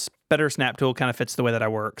that do this. Better Snap Tool kind of fits the way that I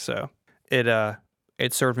work, so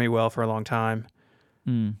it served me well for a long time.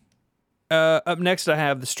 Up next, I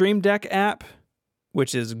have the Stream Deck app,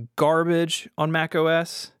 which is garbage on Mac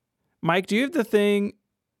OS. Mike, do you have the thing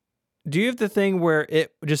where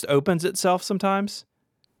it just opens itself sometimes?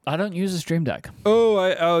 I don't use a Stream Deck.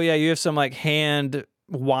 Oh yeah, you have some like hand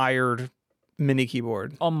wired mini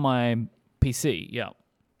keyboard on my PC. Yeah.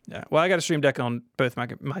 Well, I got a Stream Deck on both my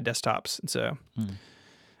desktops, and so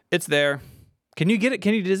it's there. Can you get it?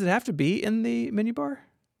 Does it have to be in the menu bar?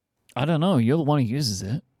 I don't know. You're the one who uses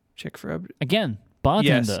it. Check for again.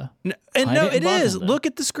 Bartender. Yes. No, it is. Look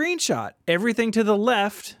at the screenshot. Everything to the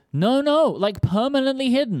left. No, like permanently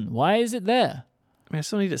hidden. Why is it there? I mean, I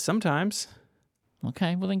still need it sometimes.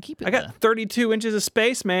 Okay, well then keep it I got 32 inches of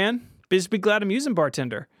space, man. Just be glad I'm using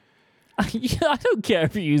Bartender. I don't care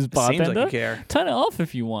if you use Bartender. Seems like you care. Turn it off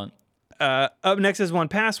if you want. Up next is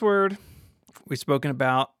 1Password. We've spoken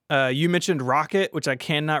about. You mentioned Rocket, which I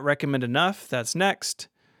cannot recommend enough. That's next.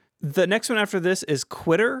 The next one after this is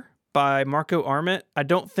Quitter by Marco Arment. I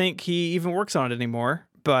don't think he even works on it anymore,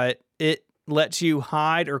 but it lets you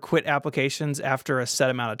hide or quit applications after a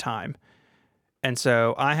set amount of time. And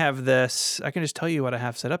so I have this, I can just tell you what I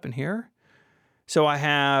have set up in here. So I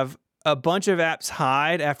have a bunch of apps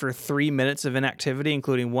hide after 3 minutes of inactivity,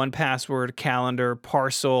 including 1Password, Calendar,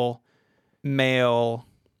 Parcel, Mail,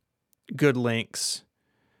 Good Links,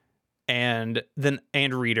 and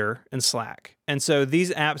Reader and Slack. And so these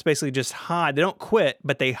apps basically just hide. They don't quit,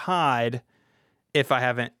 but they hide if I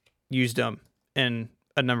haven't used them in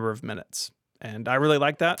a number of minutes. And I really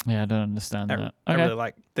like that. Yeah, I don't understand that. I really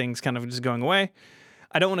like things kind of just going away.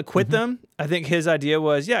 I don't want to quit them. I think his idea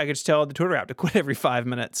was, I could just tell the Twitter app to quit every 5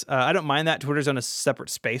 minutes. I don't mind that. Twitter's on a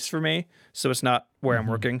separate space for me, so it's not where I'm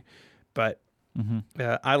working. But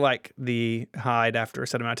I like the hide after a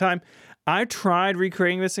set amount of time. I tried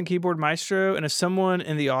recreating this in Keyboard Maestro, and if someone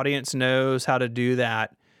in the audience knows how to do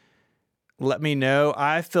that, let me know.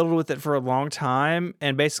 I fiddled with it for a long time,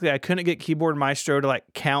 and basically I couldn't get Keyboard Maestro to like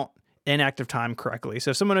count inactive time correctly.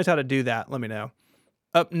 So if someone knows how to do that, let me know.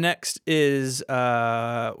 Up next is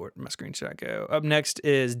where'd my screenshot go? Up next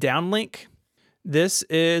is Downlink. This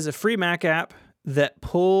is a free Mac app that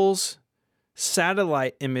pulls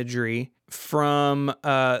satellite imagery from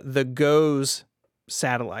the GOES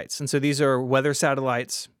satellites. And so these are weather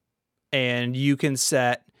satellites, and you can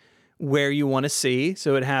set where you want to see.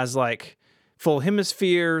 So it has like full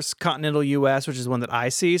hemispheres, continental US, which is one that I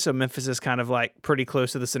see. So Memphis is kind of like pretty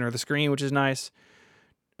close to the center of the screen, which is nice.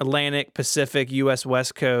 Atlantic, Pacific, US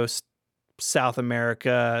West Coast, South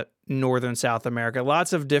America, Northern South America,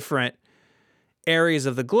 lots of different areas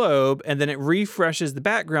of the globe. And then it refreshes the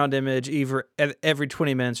background image either every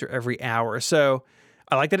 20 minutes or every hour. So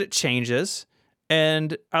I like that it changes.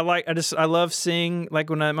 And I love seeing, like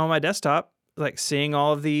when I'm on my desktop, like seeing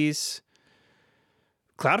all of these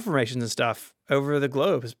cloud formations and stuff over the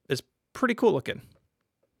globe is pretty cool looking.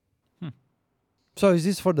 So is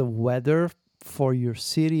this for the weather for your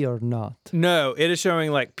city or not? No, it is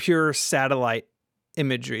showing like pure satellite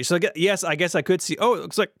imagery. So yes, I guess I could see, it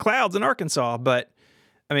looks like clouds in Arkansas, but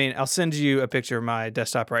I mean, I'll send you a picture of my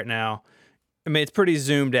desktop right now. I mean, it's pretty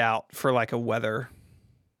zoomed out for like a weather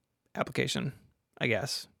application, I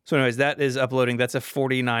guess. So anyways, that is uploading. That's a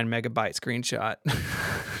 49 megabyte screenshot.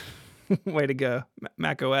 Way to go,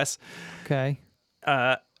 Mac OS. Okay.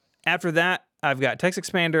 After that, I've got Text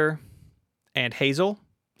Expander and Hazel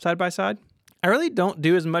side by side. I really don't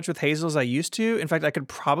do as much with Hazel as I used to. In fact, I could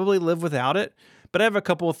probably live without it, but I have a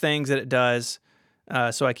couple of things that it does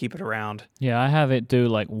so I keep it around. Yeah, I have it do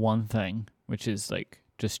like one thing, which is like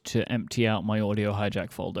just to empty out my audio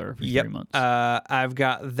hijack folder every 3 months. I've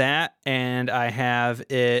got that, and I have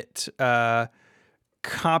it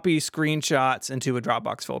copy screenshots into a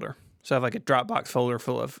Dropbox folder. So I have like a Dropbox folder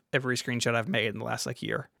full of every screenshot I've made in the last like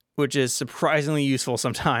year, which is surprisingly useful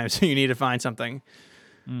sometimes when you need to find something.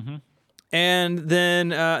 Mm-hmm. And then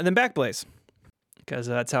Backblaze, because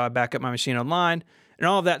that's how I back up my machine online. And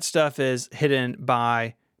all of that stuff is hidden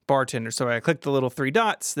by Bartender. So I click the little 3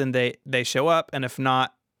 dots, then they show up. And if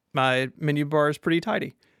not, my menu bar is pretty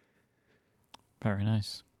tidy. Very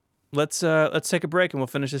nice. Let's take a break and we'll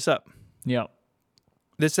finish this up. Yep.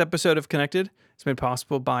 This episode of Connected is made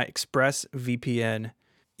possible by ExpressVPN.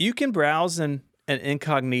 You can browse in an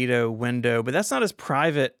incognito window, but that's not as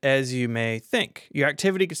private as you may think. Your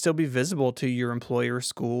activity could still be visible to your employer,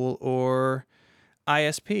 school, or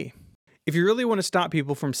ISP. If you really want to stop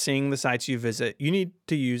people from seeing the sites you visit, you need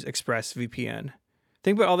to use ExpressVPN.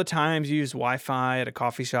 Think about all the times you use Wi-Fi at a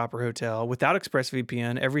coffee shop or hotel. Without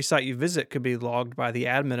ExpressVPN, every site you visit could be logged by the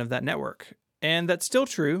admin of that network. And that's still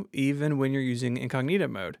true even when you're using incognito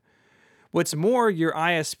mode. What's more, your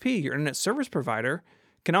ISP, your internet service provider,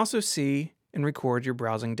 can also see and record your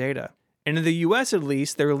browsing data. And in the US at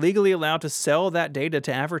least, they're legally allowed to sell that data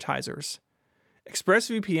to advertisers.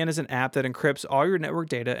 ExpressVPN is an app that encrypts all your network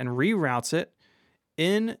data and reroutes it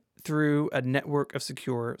in through a network of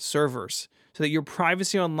secure servers so that your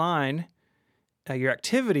privacy online, your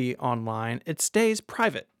activity online, it stays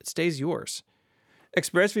private. It stays yours.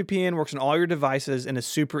 ExpressVPN works on all your devices and is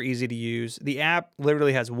super easy to use. The app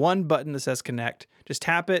literally has one button that says connect. Just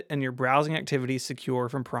tap it and your browsing activity is secure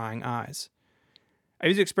from prying eyes. I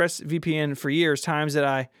use ExpressVPN for years, times that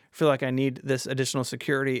I feel like I need this additional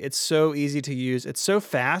security. It's so easy to use. It's so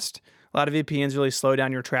fast. A lot of VPNs really slow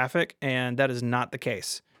down your traffic, and that is not the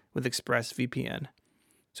case with ExpressVPN.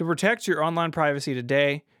 So protect your online privacy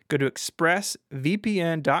today. Go to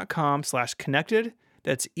expressvpn.com/connected.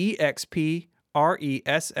 That's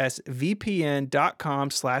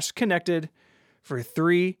expressvpn.com/connected for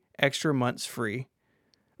 3 extra months free.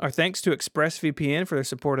 Our thanks to ExpressVPN for their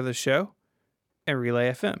support of the show and Relay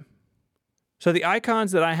FM. So the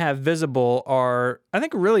icons that I have visible are, I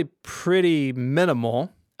think, really pretty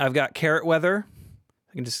minimal. I've got Carrot Weather.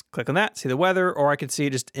 I can just click on that, see the weather, or I can see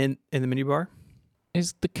it just in the menu bar.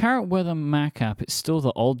 Is the Carrot Weather Mac app, it's still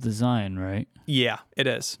the old design, right? Yeah, it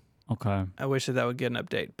is. Okay. I wish that would get an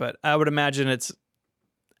update, but I would imagine it's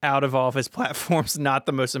out of Office platforms, not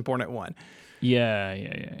the most important one. Yeah.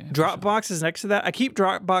 Dropbox is next to that. I keep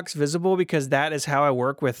Dropbox visible because that is how I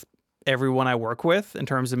work with everyone I work with in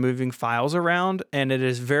terms of moving files around, and it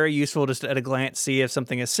is very useful just to, at a glance, see if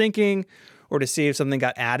something is syncing or to see if something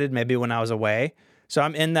got added maybe when I was away. So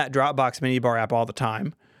I'm in that Dropbox menu bar app all the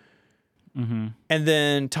time. Mm-hmm. And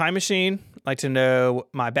then Time Machine, like to know what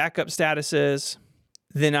my backup status is.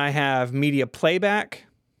 Then I have Media Playback.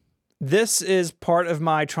 This is part of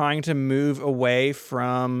my trying to move away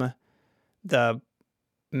from the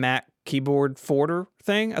Mac keyboard forwarder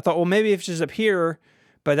thing. I thought, well, maybe if it's just up here,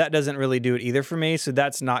 but that doesn't really do it either for me, so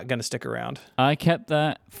that's not going to stick around. I kept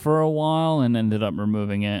that for a while and ended up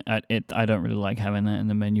removing it. I don't really like having that in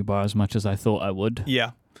the menu bar as much as I thought I would.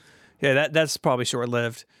 Yeah, that's probably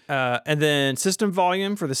short-lived. And then System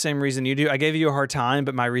Volume, for the same reason you do. I gave you a hard time,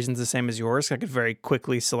 but my reason's the same as yours. I could very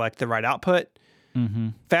quickly select the right output. Mm-hmm.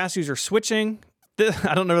 Fast user switching.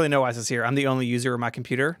 I don't really know why this is here. I'm the only user of my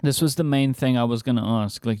computer. This was the main thing I was going to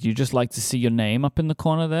ask. Like, you just like to see your name up in the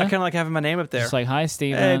corner there? I kind of like having my name up there. Just like, hi,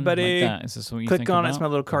 Steven. Hey, buddy. Like that. Is this what you Click think on about? it. It's my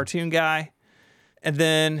little cartoon guy. And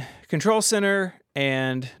then Control Center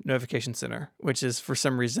and Notification Center, which is, for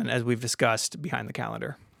some reason, as we've discussed, behind the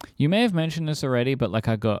calendar. You may have mentioned this already, but like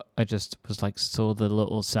I just was like, saw the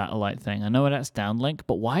little satellite thing. I know that's downlink,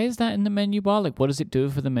 but why is that in the menu bar? Like, what does it do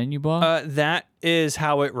for the menu bar? That is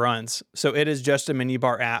how it runs. So it is just a menu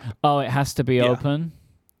bar app. Oh, it has to be open?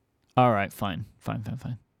 All right, fine.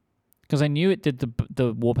 Because I knew it did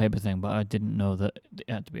the wallpaper thing, but I didn't know that it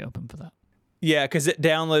had to be open for that. Yeah, because it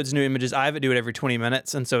downloads new images. I have it do it every 20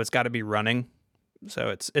 minutes, and so it's got to be running. So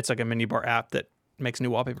it's like a menu bar app that makes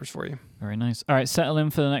new wallpapers for you. Very nice. All right, settle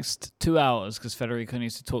in for the next 2 hours because Federico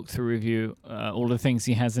needs to talk through with you all the things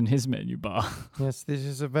he has in his menu bar. Yes, this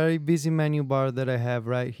is a very busy menu bar that I have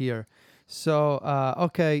right here. So,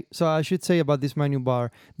 okay, so I should say about this menu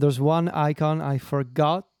bar, there's one icon I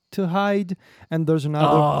forgot to hide, and there's another.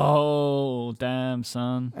 Oh, damn,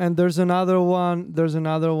 son. And there's another one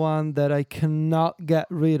that I cannot get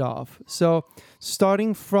rid of. So,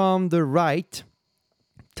 starting from the right,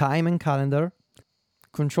 time and calendar,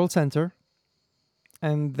 Control Center,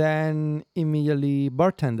 and then immediately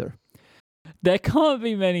Bartender. There can't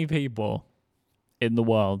be many people in the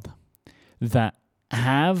world that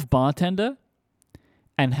have bartender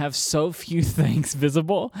and have so few things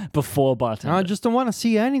visible before bartender. I just don't want to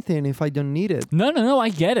see anything if I don't need it. No, I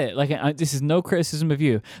get it. Like, this is no criticism of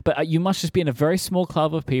you, but you must just be in a very small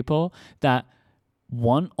club of people that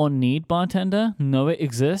want or need bartender, know it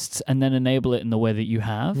exists, and then enable it in the way that you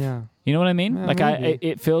have. Yeah. You know what I mean? Yeah, like, maybe.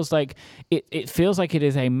 it feels like it feels like it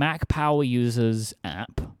is a Mac power users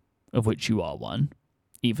app, of which you are one,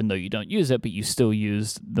 even though you don't use it, but you still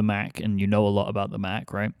use the Mac and you know a lot about the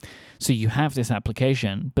Mac, right? So you have this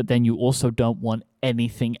application, but then you also don't want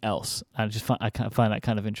anything else. I find that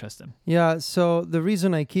kind of interesting. Yeah, so the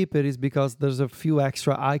reason I keep it is because there's a few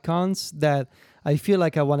extra icons that I feel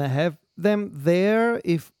like I want to have them there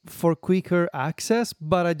if for quicker access,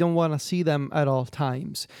 but I don't want to see them at all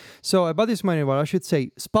times. So about this menu bar, I should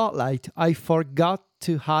say Spotlight, I forgot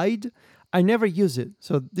to hide. I never use it.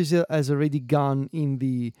 So this has already gone in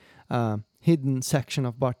the hidden section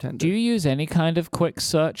of Bartender. Do you use any kind of quick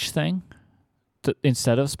search thing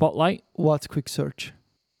instead of Spotlight? What's quick search?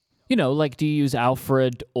 You know, like, do you use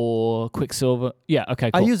Alfred or Quicksilver? Yeah,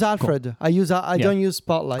 okay, cool. I use Alfred. Cool. I don't use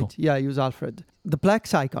Spotlight. Cool. Yeah, I use Alfred. The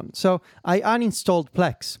Plex icon. So I uninstalled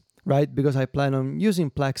Plex, right? Because I plan on using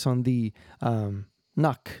Plex on the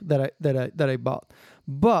NUC that I bought.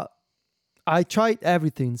 But I tried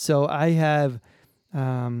everything. So I have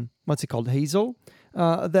what's it called? Hazel.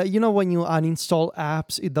 That, you know, when you uninstall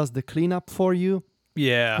apps, it does the cleanup for you.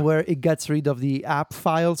 Yeah. Where it gets rid of the app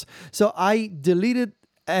files. So I deleted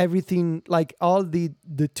everything, like all the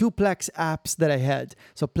two Plex apps that I had.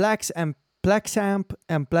 So Plex and PlexAmp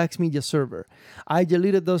and Plex Media Server. I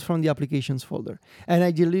deleted those from the applications folder, and I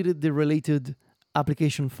deleted the related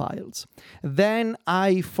application files. Then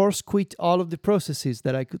I force quit all of the processes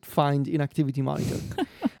that I could find in Activity Monitor.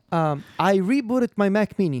 I rebooted my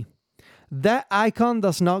Mac Mini. That icon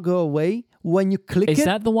does not go away when you click it. Is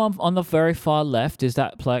that the one on the very far left? Is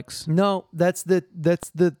that Plex? No, that's the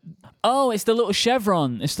Oh, it's the little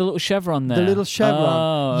chevron. It's the little chevron there. the little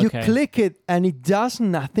chevron. Oh, okay. You click it and it does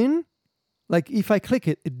nothing. Like if I click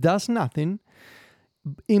it, it does nothing.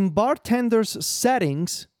 In Bartender's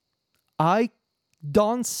settings, I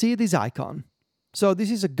don't see this icon. So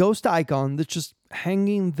this is a ghost icon that's just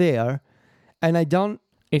hanging there, and I don't.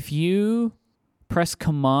 If you press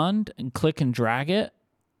Command and click and drag it,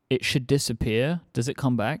 it should disappear. Does it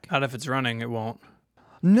come back? Not if it's running, it won't.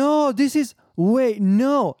 No, this is. Wait,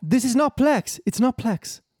 no, this is not Plex. It's not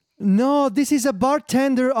Plex. No, this is a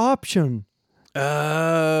Bartender option.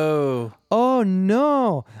 Oh. Oh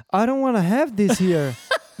no, I don't want to have this here.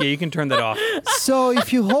 Yeah, you can turn that off. So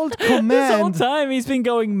if you hold This whole Command, time he's been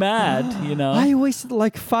going mad, you know. I wasted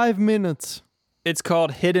like 5 minutes. It's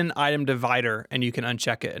called Hidden Item Divider, and you can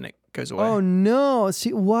uncheck it, and it goes away. Oh no!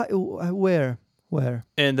 See what? Where?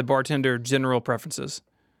 In the Bartender General Preferences.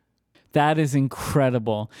 That is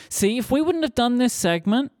incredible. See, if we wouldn't have done this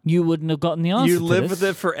segment, you wouldn't have gotten the answer. You to live this. with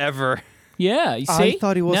it forever. Yeah, you see. I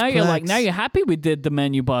thought it was now you're like, Plex. now you're happy we did the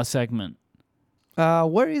menu bar segment.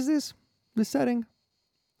 Where is this? The setting?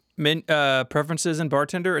 Preferences in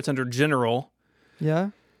Bartender, it's under General. Yeah.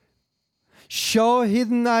 Show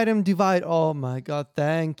hidden item divide. Oh my god!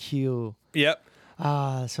 Thank you. Yep.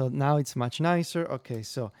 So now it's much nicer. Okay,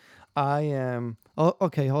 so I am. Oh,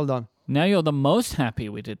 okay. Hold on. Now you're the most happy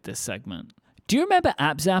we did this segment. Do you remember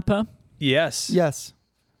App Zapper? Yes. Yes.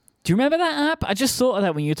 Do you remember that app? I just thought of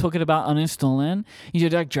that when you were talking about uninstalling.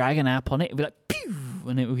 You'd like drag an app on it, it'd be like, pew,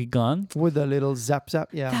 and it would be gone. With a little zap.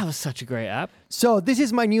 Yeah. That was such a great app. So this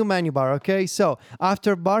is my new menu bar. Okay. So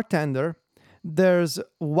after Bartender, there's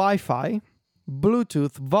Wi-Fi,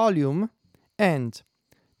 Bluetooth, volume, and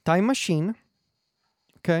Time Machine.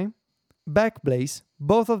 Okay. Backblaze.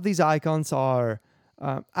 Both of these icons are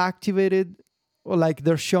activated, or like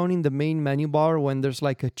they're shown in the main menu bar when there's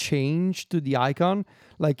like a change to the icon,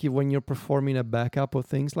 like when you're performing a backup or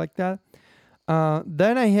things like that.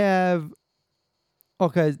 Then I have.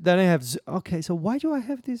 Okay, so why do I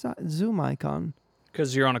have this Zoom icon?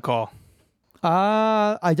 Because you're on a call.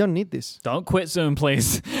 I don't need this. Don't quit Zoom,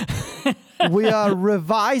 please. We are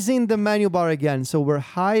revising the menu bar again. So we're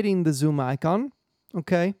hiding the Zoom icon.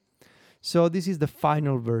 Okay. So this is the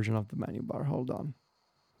final version of the menu bar. Hold on.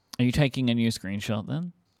 Are you taking a new screenshot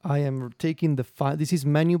then? I am taking the this is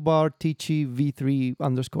menu bar Tichy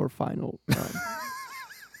v3_final.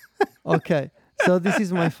 Okay. So this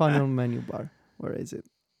is my final menu bar. Where is it?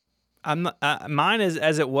 I'm not, mine is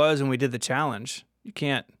as it was when we did the challenge. You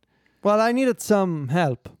can't. Well, I needed some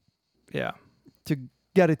help Yeah. to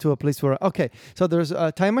get it to a place where, okay, so there's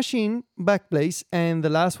a Time Machine, Backblaze, and the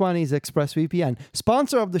last one is ExpressVPN.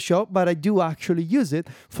 Sponsor of the show, but I do actually use it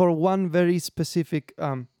for one very specific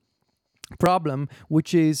problem,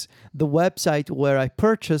 which is the website where I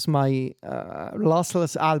purchase my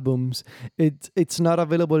lossless albums. It's not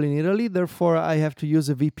available in Italy, therefore I have to use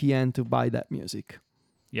a VPN to buy that music.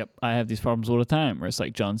 Yep, I have these problems all the time where it's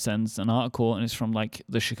like John sends an article and it's from like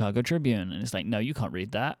the Chicago Tribune and it's like, no, you can't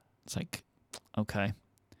read that. It's like, okay.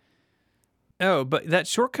 Oh, but that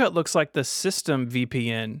shortcut looks like the system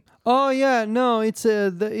VPN. Oh yeah, no, it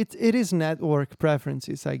is network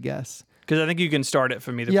preferences, I guess. Because I think you can start it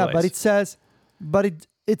from either Yeah, place. but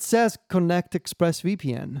it says connect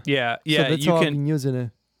ExpressVPN. Yeah, So that's you how I've can. been using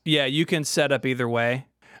it. Yeah, you can set up either way.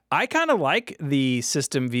 I kind of like the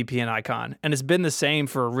system VPN icon, and it's been the same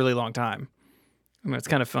for a really long time. I mean, it's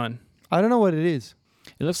kind of fun. I don't know what it is.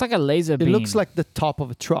 It looks like a laser beam. It looks like the top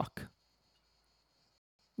of a truck.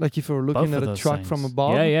 Like if you're looking Both at of a those truck things. from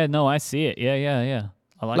above. Yeah, no, I see it. Yeah.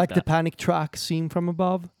 I like the that. panic track seen from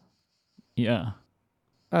above. Yeah.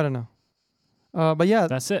 I don't know. But yeah,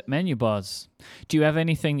 That's it. Menu bars. Do you have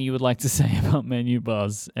anything you would like to say about menu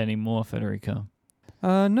bars anymore, Federico?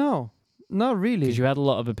 no, not really. Because you had a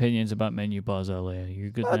lot of opinions about menu bars earlier. You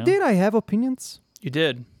good now? Did I have opinions? You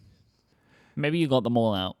did. Maybe you got them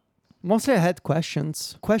all out. Mostly I had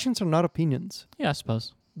questions. Questions are not opinions. Yeah, I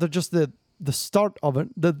suppose. They're just the start of it,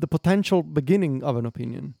 the potential beginning of an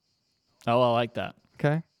opinion. Oh, I like that.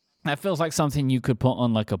 Okay? That feels like something you could put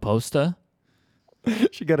on like a poster.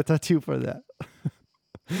 She got a tattoo for that.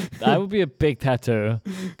 That would be a big tattoo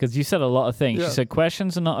because you said a lot of things. Yeah. You said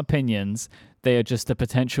questions are not opinions. They are just the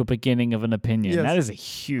potential beginning of an opinion. Yes. That is a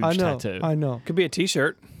huge I know. tattoo. I know. Could be a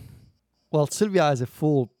T-shirt. Well, Sylvia has a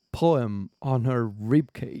full poem on her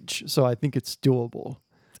rib cage, so I think it's doable.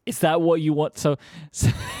 Is that what you want? So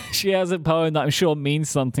she has a poem that I'm sure means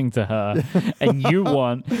something to her, and you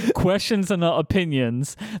want questions are not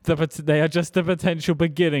opinions. They are just the potential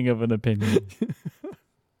beginning of an opinion.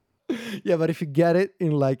 Yeah, but if you get it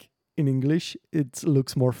in English, it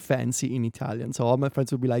looks more fancy in Italian. So all my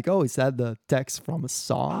friends would be like, "Oh, is that the text from a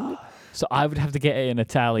song?" So I would have to get it in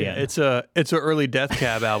Italian. Yeah, it's an early Death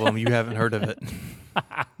Cab album. You haven't heard of it.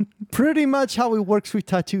 Pretty much how it works with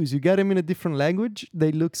tattoos. You get them in a different language,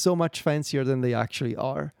 they look so much fancier than they actually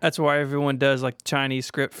are. That's why everyone does like Chinese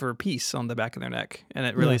script for peace on the back of their neck, and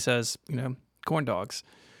it really Yeah. says, corn dogs.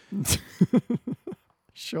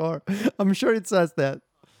 Sure. I'm sure it says that.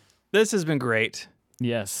 This has been great.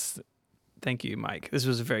 Yes. Thank you, Mike. This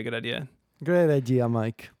was a very good idea. Great idea,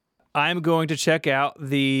 Mike. I'm going to check out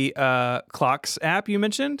the Clocks app you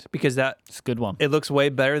mentioned because It's a good one. it looks way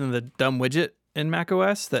better than the dumb widget in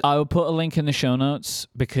macOS. That I will put a link in the show notes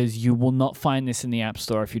because you will not find this in the App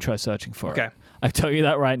Store if you try searching for okay. it. I tell you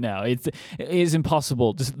that right now. It is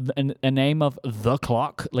impossible. Just a name of the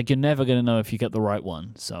clock, like you're never going to know if you get the right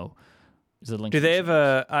one. So there's a link. Do in the they show have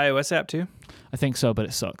notes. a iOS app too? I think so, but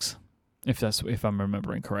it sucks. If I'm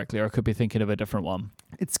remembering correctly, or I could be thinking of a different one.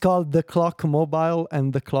 It's called The Clock Mobile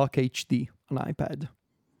and The Clock HD on iPad.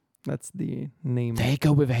 That's the name. They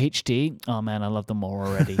go with HD. Oh man, I love them more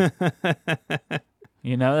already.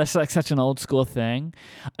 That's like such an old school thing.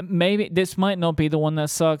 Maybe this might not be the one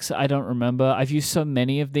that sucks. I don't remember. I've used so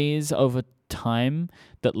many of these over time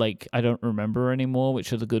that like I don't remember anymore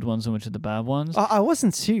which are the good ones and which are the bad ones. I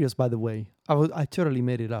wasn't serious, by the way. I totally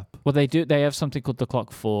made it up. Well, they do. They have something called the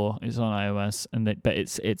Clock 4. It's on iOS, but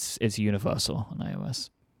it's universal on iOS.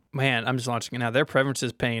 Man, I'm just launching it now. Their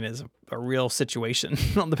preferences pane is a real situation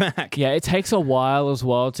on the Mac. Yeah, it takes a while as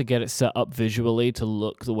well to get it set up visually to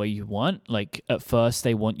look the way you want. Like at first,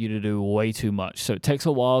 they want you to do way too much, so it takes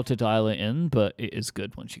a while to dial it in. But it is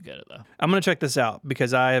good once you get it though. I'm gonna check this out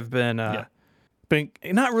because I have been not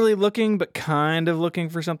really looking, but kind of looking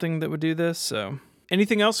for something that would do this. So,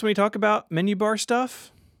 anything else when we talk about menu bar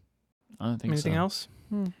stuff? I don't think Anything so. else?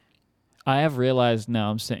 I have realized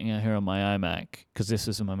now I'm sitting out here on my iMac because this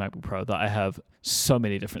is my MacBook Pro that I have so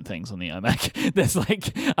many different things on the iMac. There's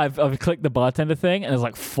like I've clicked the bartender thing and there's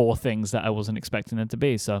like 4 things that I wasn't expecting it to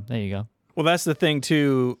be. So there you go. Well, that's the thing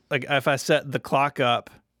too. Like if I set the clock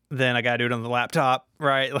up, then I gotta do it on the laptop,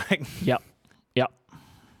 right? Like, Yep.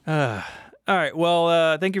 all right.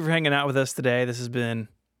 Well, thank you for hanging out with us today. It's been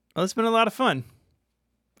a lot of fun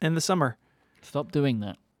in the summer. Stop doing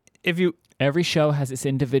that. Every show has its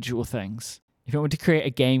individual things. If you want to create a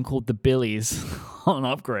game called The Billies on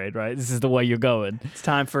Upgrade, right? This is the way you're going. It's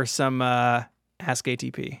time for some Ask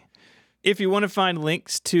ATP. If you want to find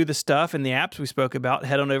links to the stuff and the apps we spoke about,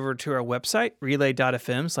 head on over to our website,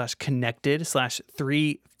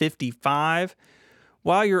 relay.fm/connected/355.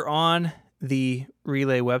 While you're on the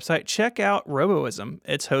Relay website, check out Roboism.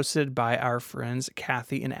 It's hosted by our friends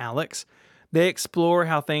Kathy and Alex. They explore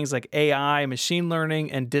how things like AI, machine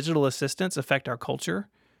learning, and digital assistants affect our culture.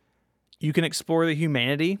 You can explore the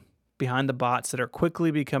humanity behind the bots that are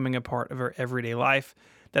quickly becoming a part of our everyday life.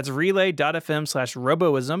 That's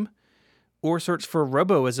relay.fm/roboism, or search for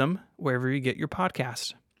Roboism wherever you get your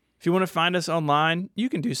podcast. If you want to find us online, you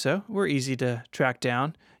can do so. We're easy to track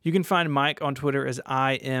down. You can find Mike on Twitter as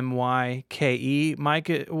IMYKE.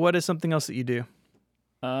 Mike, what is something else that you do?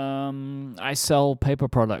 I sell paper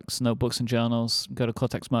products, notebooks and journals. Go to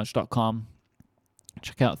cortexmerch.com.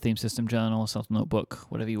 Check out Theme System Journal, self notebook,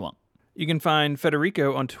 whatever you want. You can find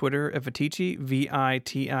Federico on Twitter at Viticci,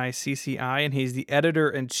 Viticci, and he's the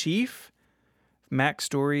editor-in-chief of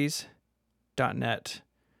MacStories.net.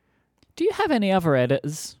 Do you have any other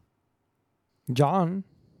editors? John.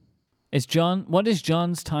 What is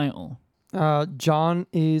John's title? John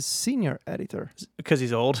is senior editor. Because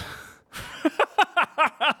he's old.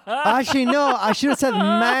 Actually, no, I should have said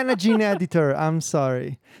managing editor. I'm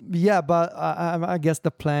sorry. Yeah, but I guess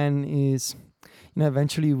the plan is,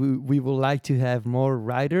 eventually we would like to have more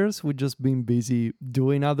writers. We've just been busy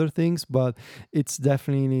doing other things, but it's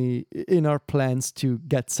definitely in our plans to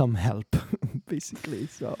get some help, basically.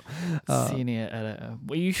 So, senior editor.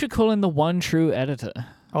 Well, you should call him the one true editor.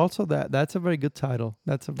 Also, that's a very good title.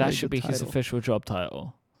 That should be his official job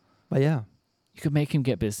title. But yeah, you could make him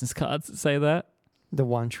get business cards that say that. The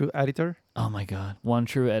one true editor. Oh my God, one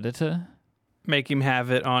true editor. Make him have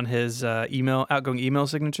it on his outgoing email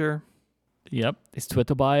signature. Yep, his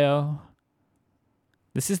Twitter bio.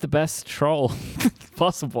 This is the best troll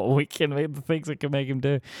possible. We can make the things we can make him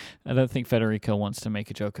do. I don't think Federico wants to make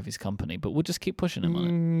a joke of his company, but we'll just keep pushing him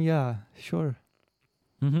on it. Yeah, sure.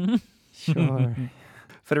 Mm-hmm. Sure.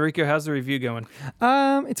 Federico, how's the review going?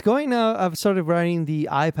 It's going now. I've started writing the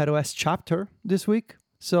iPadOS chapter this week.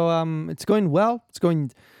 So it's going well. It's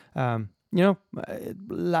going,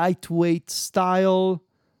 lightweight style.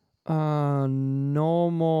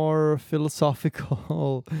 No more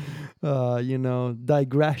philosophical,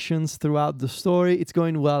 digressions throughout the story. It's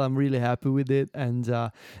going well. I'm really happy with it. And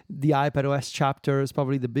the iPadOS chapter is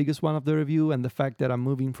probably the biggest one of the review. And the fact that I'm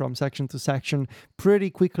moving from section to section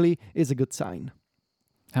pretty quickly is a good sign.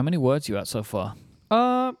 How many words you at so far?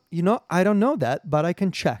 I don't know that, but I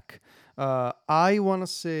can check. I want to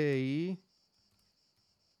say...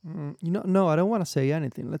 no, I don't want to say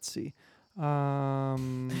anything. Let's see. Yeah,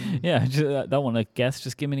 I don't want to guess.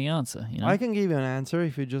 Just give me the answer. I can give you an answer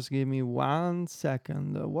if you just give me 1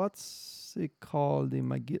 second. What's it called in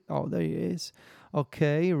my Git? Oh, there it is.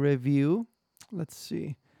 Okay, review. Let's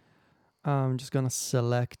see. I'm just gonna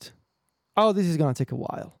select. Oh, this is gonna take a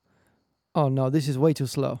while. Oh no, this is way too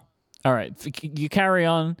slow. All right, you carry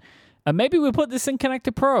on. Maybe we'll put this in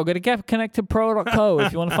Connected Pro. Go to getconnectedpro.co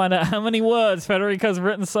if you want to find out how many words Federico's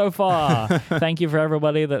written so far. Thank you for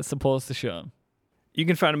everybody that supports the show. You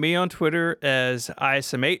can find me on Twitter as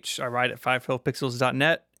ISMH. I write at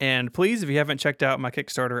 512pixels.net. And please, if you haven't checked out my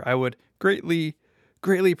Kickstarter, I would greatly,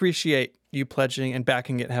 greatly appreciate you pledging and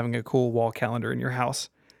backing it, having a cool wall calendar in your house.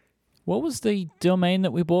 What was the domain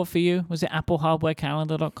that we bought for you? Was it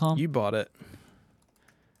applehardwarecalendar.com? You bought it.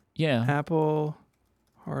 Yeah. Apple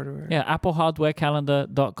Hardware. Yeah,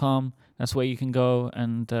 applehardwarecalendar.com. That's where you can go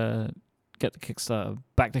and get the Kickstarter,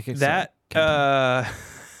 back to Kickstarter.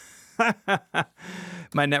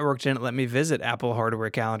 My network didn't let me visit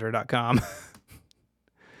applehardwarecalendar.com.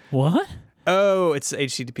 What? Oh, it's the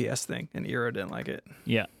HTTPS thing, and Eero didn't like it.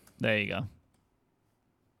 Yeah, there you go.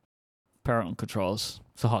 Parental controls.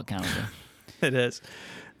 It's a hot calendar. It is.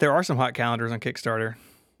 There are some hot calendars on Kickstarter.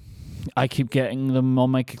 I keep getting them on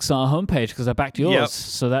my Kickstarter homepage because I backed yours. Yep.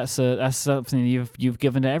 So that's something you've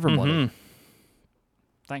given to everybody. Mm-hmm.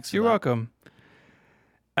 Thanks for You're welcome.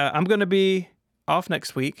 I'm going to be off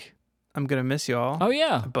next week. I'm going to miss y'all. Oh,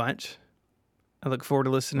 yeah. A bunch. I look forward to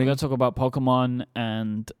listening. We're going to talk about Pokemon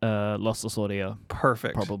and Lossless Audio.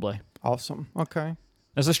 Perfect. Probably. Awesome. Okay.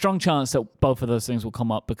 There's a strong chance that both of those things will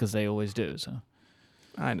come up because they always do. So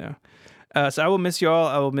I know. So I will miss y'all.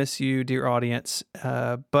 I will miss you, dear audience.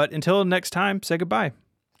 But until next time, say goodbye.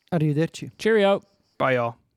 Arrivederci. Cheerio. Bye, y'all.